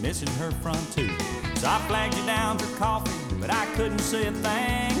 mine was missing her front tooth. So I flagged you down for coffee, but I couldn't say a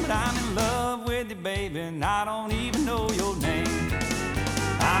thing. But I'm in love with you, baby, and I don't even know your name.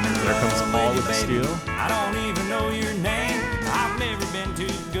 I'm in There comes love Paul with with you, the baby. steel. I don't even know your name. I've never been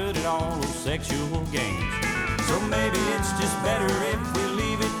too good at all those sexual games. So maybe it's just better if we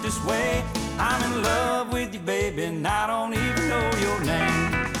leave it this way. I'm in love with you, baby, and I don't even know your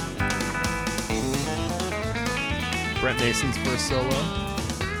name. Brent Mason's first solo.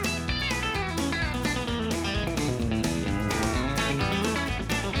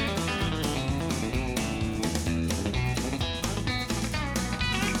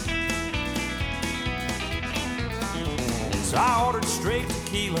 So I ordered straight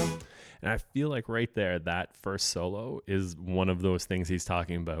tequila. And I feel like right there, that first solo is one of those things he's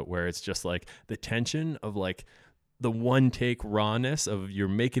talking about, where it's just like the tension of like the one take rawness of you're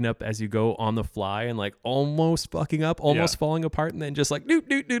making up as you go on the fly and like almost fucking up, almost falling apart, and then just like doop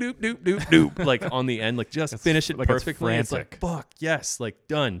doop doop doop doop doop doop like on the end, like just finish it like it's perfectly. It's like fuck yes, like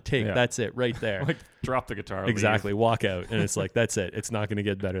done, take, that's it right there. Like drop the guitar. Exactly, walk out, and it's like that's it. It's not going to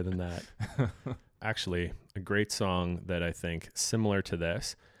get better than that. Actually, a great song that I think similar to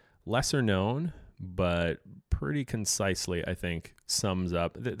this, lesser known, but pretty concisely, I think, sums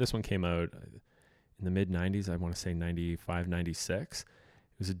up. This one came out in the mid-90s, I want to say 95, 96. It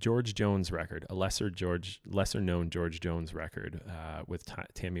was a George Jones record, a lesser-known George Jones record with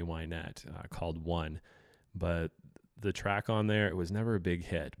Tammy Wynette called One. But the track on there, it was never a big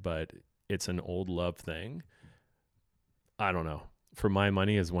hit, but it's an old love thing. I don't know. For my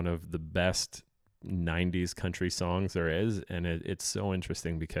money, is one of the best 90s country songs there is, and it's so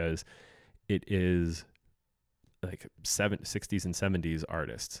interesting because it is like 60s and 70s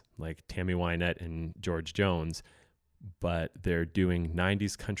artists like Tammy Wynette and George Jones, but they're doing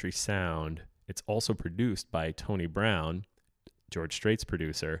 90s country sound. It's also produced by Tony Brown, George Strait's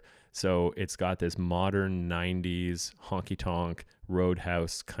producer, so it's got this modern 90s honky-tonk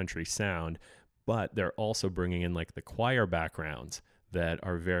roadhouse country sound, but they're also bringing in like the choir backgrounds that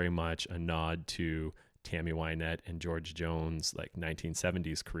are very much a nod to Tammy Wynette and George Jones, like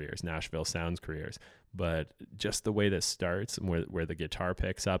 1970s careers, Nashville Sounds careers. But just the way this starts and where the guitar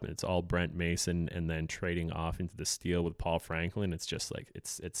picks up, and it's all Brent Mason, and then trading off into the steel with Paul Franklin, it's just like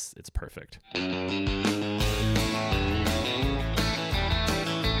it's perfect. 30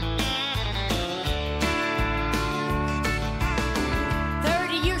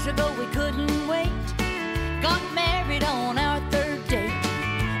 years ago we couldn't wait. Got married on our 3rd date.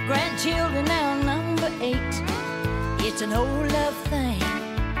 Grandchildren now number 8. It's an old love thing.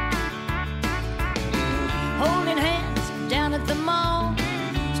 Holding hands down at the mall,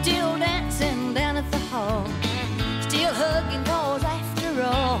 still dancing down at the hall, still hugging, cause after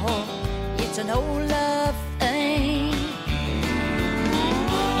all, it's an old love thing.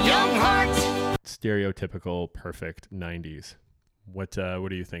 Young hearts. Stereotypical, perfect 90s. What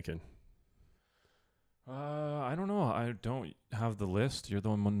are you thinking? I don't know. I don't have the list. You're the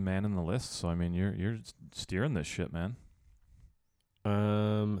one man in the list, so I mean, you're steering this shit, man.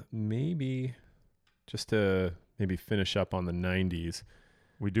 Maybe just to maybe finish up on the 90s.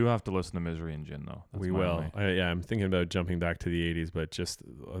 We do have to listen to Misery and Gin, though. We will. I'm thinking about jumping back to the 80s, but just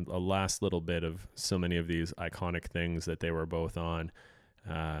a last little bit of so many of these iconic things that they were both on.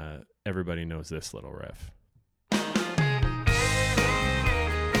 Everybody knows this little riff.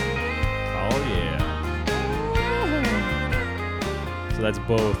 Oh, yeah. So that's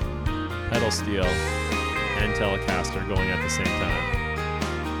both pedal steel and Telecaster going at the same time.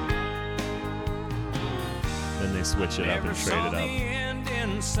 Then they switch it up and trade it up.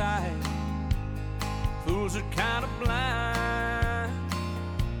 sight. Fools are kind of blind.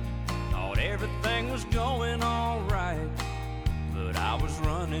 Thought everything was going all right, but I was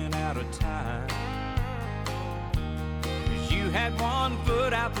running out of time. 'Cause you had one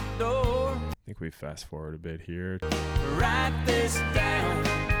foot out the door. I think we fast forward a bit here. Write this down.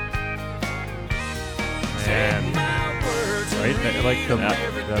 And My words right, and like the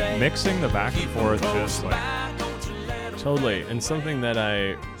everything. mixing, the back and forth, just like Totally. And something that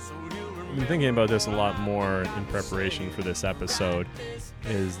I've been thinking about this a lot more in preparation for this episode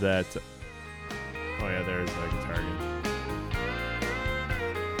is that, oh yeah, there's a guitar again.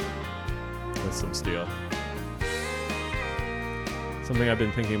 With some steel. Something I've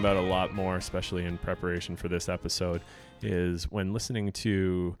been thinking about a lot more, especially in preparation for this episode, is when listening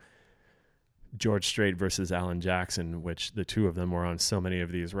to George Strait versus Alan Jackson, which the two of them were on so many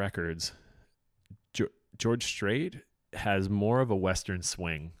of these records. George Strait has more of a Western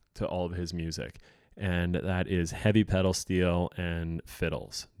swing to all of his music, and that is heavy pedal steel and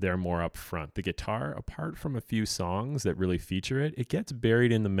fiddles. They're more up front. The guitar, apart from a few songs that really feature it, it gets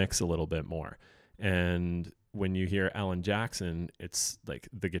buried in the mix a little bit more. And when you hear Alan Jackson, it's like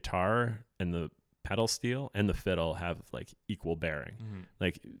the guitar and the pedal steel and the fiddle have like equal bearing. Mm-hmm.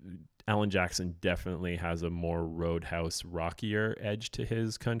 Like Alan Jackson definitely has a more roadhouse rockier edge to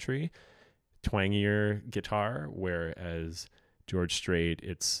his country, twangier guitar, whereas George Strait,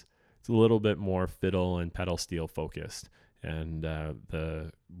 it's a little bit more fiddle and pedal steel focused. And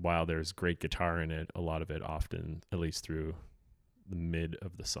while there's great guitar in it, a lot of it often, at least through the mid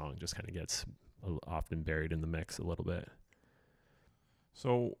of the song, just kind of gets often buried in the mix a little bit.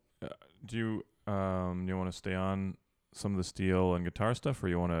 So, do you want to stay on some of the steel and guitar stuff, or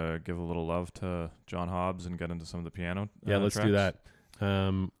you want to give a little love to John Hobbs and get into some of the piano? Yeah, let's tracks? do that.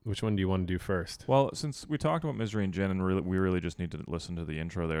 Which one do you want to do first? Well, since we talked about Misery and Gin, and we really just need to listen to the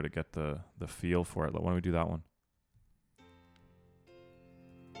intro there to get the feel for it. Why don't we do that one?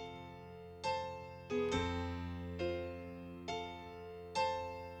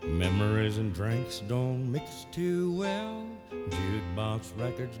 Memories and drinks don't mix too well. Jukebox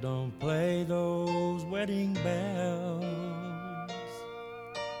records don't play those wedding bells.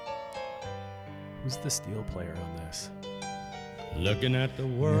 Who's the steel player on this? Looking at the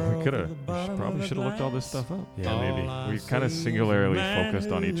Yeah, world. we probably should have looked all this stuff up. Yeah, maybe. We kind of singularly focused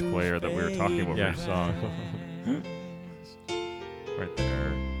on each player that we were talking about Yeah. each song. Right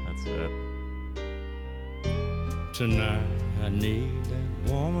there. That's it. Tonight I need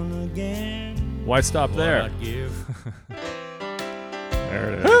that woman again. Why stop there? What I'd give There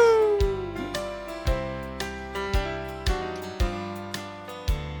it is.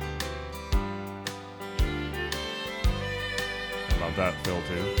 Love that fill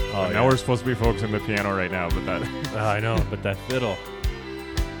too. Oh, Now we're supposed to be focusing on the piano right now, but that I know, but that fiddle.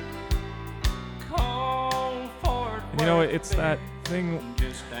 and you know, it's that thing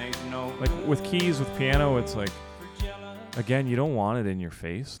like with keys, with piano, it's like, again, you don't want it in your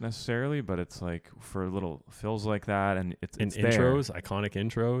face necessarily, but it's like for little fills like that, and it's intros, there. iconic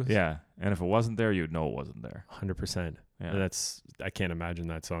intros. Yeah, and if it wasn't there, you'd know it wasn't there. 100%. Yeah. I can't imagine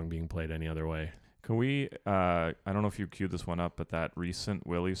that song being played any other way. Can we, I don't know if you queued this one up, but that recent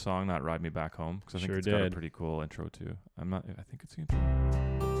Willie song, that Ride Me Back Home, because I think Sure it's got a did. pretty cool intro too. I think it's the intro.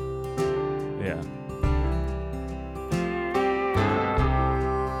 Yeah.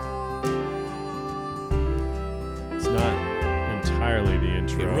 It's not entirely the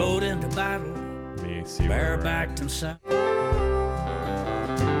intro. He rode into battle, Let me see where we're at. barebacked and sound.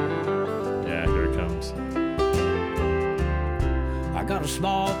 Yeah, here it comes. I got a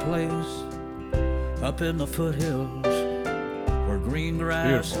small place up in the foothills where green grass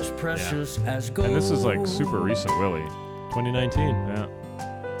Beautiful. is precious as gold. And this is like super recent Willie. 2019. Yeah.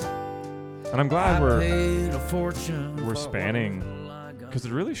 And I'm I glad paid a fortune we're for spanning, all I got. because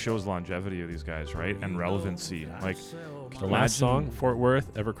it really shows longevity of these guys, right? And relevancy. Like, The last song, Fort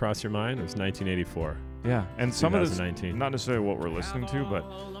Worth, Ever Cross Your Mind, was 1984. yeah. And some of this, 2019. not necessarily what we're listening to, but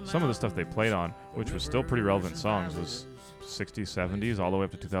some of the stuff they played on, which was still pretty relevant songs, was 60s, 70s, all the way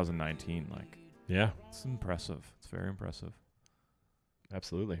up to 2019. Like, Yeah, it's impressive. It's very impressive.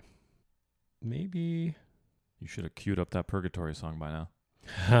 absolutely. Maybe You should have queued up that Purgatory song by now.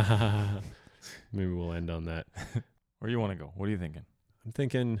 maybe we'll end on that. Where do you want to go? What are you thinking? I'm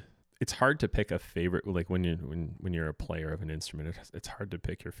thinking it's hard to pick a favorite, like when you're a player of an instrument, it's hard to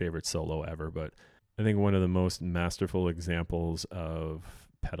pick your favorite solo ever, but I think one of the most masterful examples of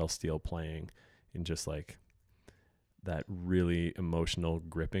pedal steel playing in just like that really emotional,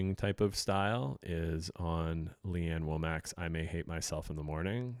 gripping type of style is on Leanne Womack's I May Hate Myself in the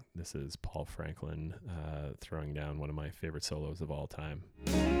Morning. This is Paul Franklin throwing down one of my favorite solos of all time.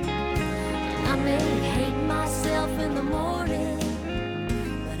 I may hate myself in the morning,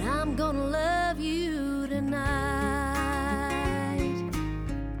 but I'm gonna love you tonight.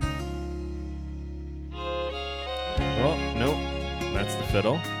 Well, nope, that's the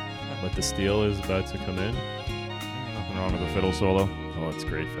fiddle, but the steel is about to come in. Nothing wrong with the fiddle solo. Oh, it's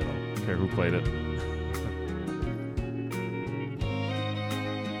great fiddle. I don't care who played it.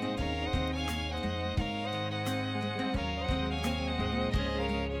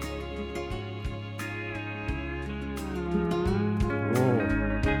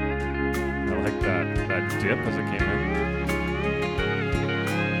 Dip as it came in.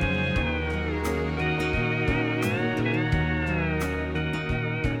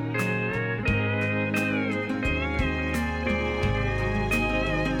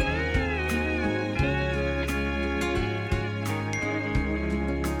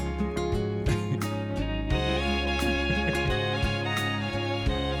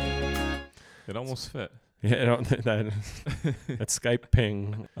 It almost fit. Yeah, that Skype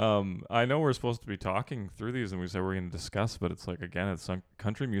ping. I know we're supposed to be talking through these, and we said we're going to discuss, but it's like, again, it's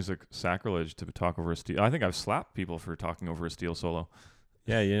country music sacrilege to talk over a steel. I think I've slapped people for talking over a steel solo.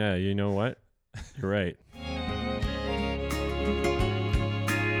 Yeah, you know what? You're right.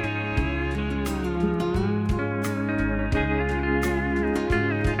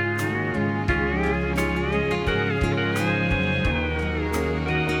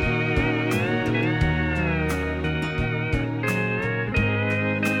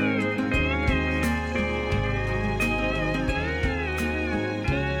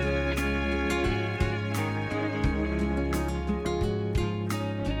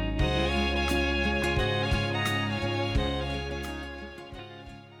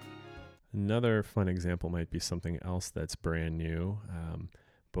 Another fun example might be something else that's brand new.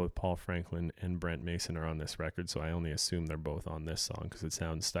 Both Paul Franklin and Brent Mason are on this record, so I only assume they're both on this song because it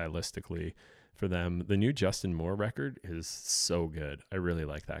sounds stylistically for them. The new Justin Moore record is so good. I really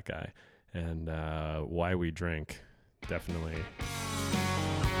like that guy. And Why We Drink, definitely.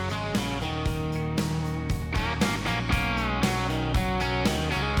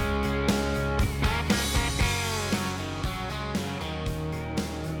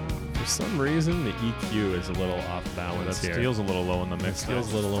 For some reason, the EQ is a little off balance here. That steel's a little low in the mix.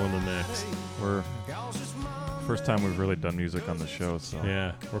 Steel's a little low in the mix. We're first time we've really done music on the show, so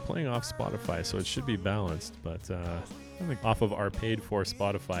yeah, we're playing off Spotify, so it should be balanced. But I think off of our paid-for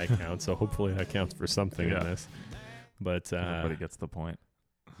Spotify account, so hopefully that counts for something in this. But everybody gets the point.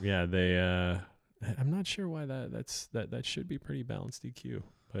 Yeah, they. I'm not sure why that should be pretty balanced EQ,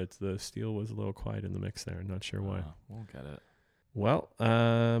 but the steel was a little quiet in the mix there. Not sure why. We'll get it. Well,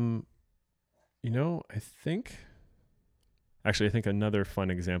 I think another fun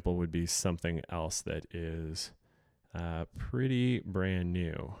example would be something else that is pretty brand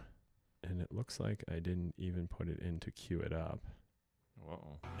new. And it looks like I didn't even put it in to cue it up.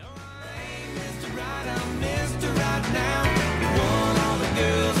 Whoa. Mr. Right, I'm Mr. Right now. The one all the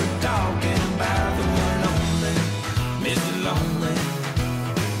girls are talking about. The one only, Mr. Lonely.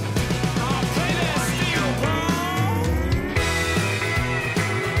 I'll play that steel ball.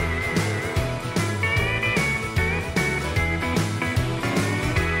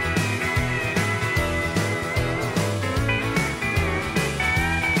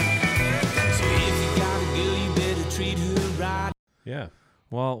 Yeah.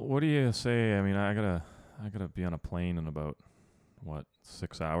 Well, what do you say? I mean, I gotta be on a plane in about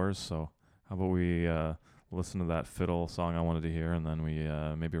 6 hours. So how about we listen to that fiddle song I wanted to hear, and then we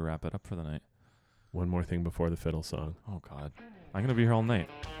maybe wrap it up for the night. One more thing before the fiddle song. Oh God, I'm gonna be here all night.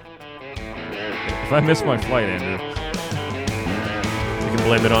 If I miss my flight, Andrew, you can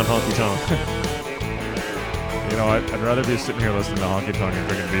blame it on Honky Tonk. I'd rather be sitting here listening to Honky Tonk and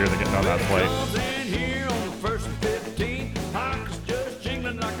drinking beer than getting on that flight.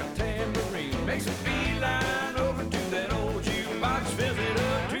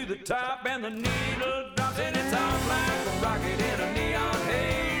 Top and the needle drops and it's off like a rocket in a neon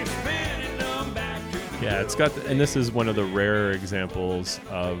haze, spinning them back to the yeah, it's got, and this is one of the rarer examples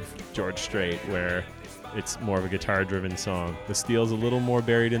of George Strait where it's more of a guitar-driven song. The steel's a little more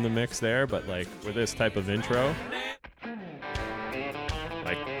buried in the mix there, but like with this type of intro,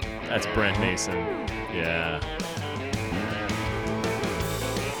 like that's Brent Mason. Yeah.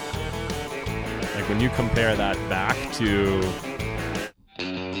 Like when you compare that back to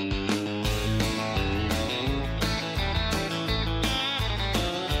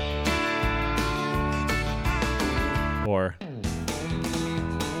or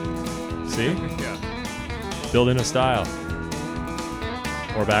see? Yeah. Building a style.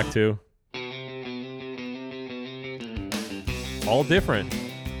 Or back to all different,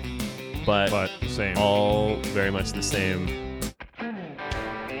 but same. all very much the same.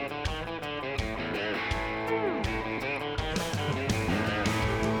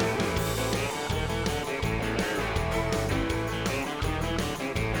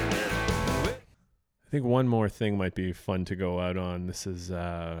 I think one more thing might be fun to go out on. This is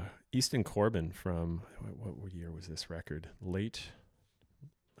Easton Corbin from, what year was this record? Late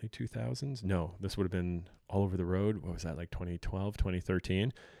 2000s? No, this would have been All Over the Road. What was that, like 2012,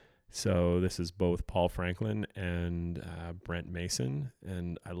 2013? So this is both Paul Franklin and Brent Mason.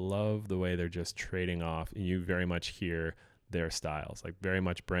 And I love the way they're just trading off. And you very much hear their styles, like very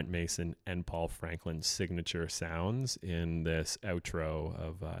much Brent Mason and Paul Franklin's signature sounds in this outro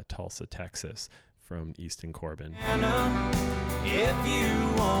of Tulsa, Texas, from Easton Corbin. If you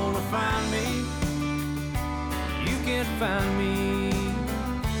want to find me, you can find me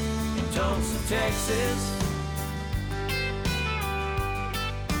in Tulsa, Texas.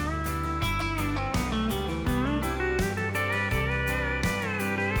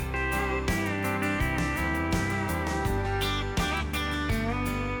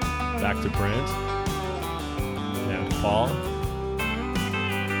 Back to Brent. Down to Paul.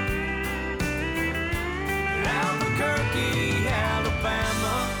 Albuquerque,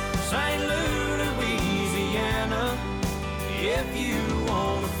 Alabama, St. Louis, Louisiana, if you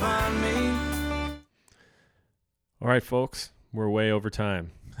want to find me. All right, folks, we're way over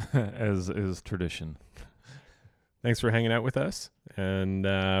time. As is tradition. Thanks for hanging out with us. And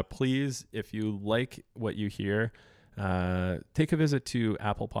please, if you like what you hear, take a visit to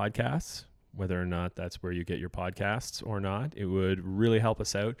Apple Podcasts, whether or not that's where you get your podcasts or not. It would really help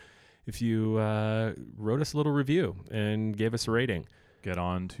us out if you wrote us a little review and gave us a rating. Get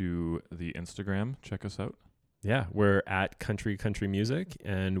on to the Instagram. Check us out. Yeah, we're at Country Music,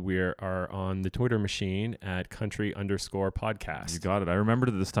 and we are on the Twitter machine at country_podcast. You got it. I remembered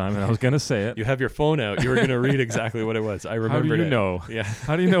it this time, and I was going to say it. You have your phone out. You were going to read exactly what it was. I remembered it. How do you know? Yeah.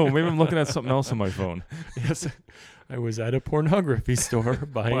 How do you know? Maybe I'm looking at something else on my phone. Yes. I was at a pornography store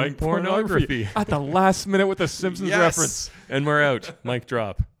buying pornography. At the last minute with the Simpsons reference. And we're out. Mic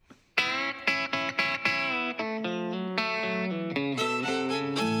drop.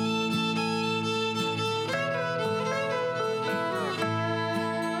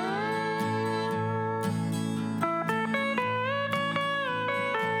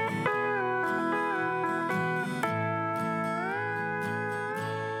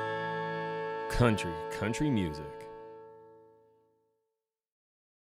 Country music.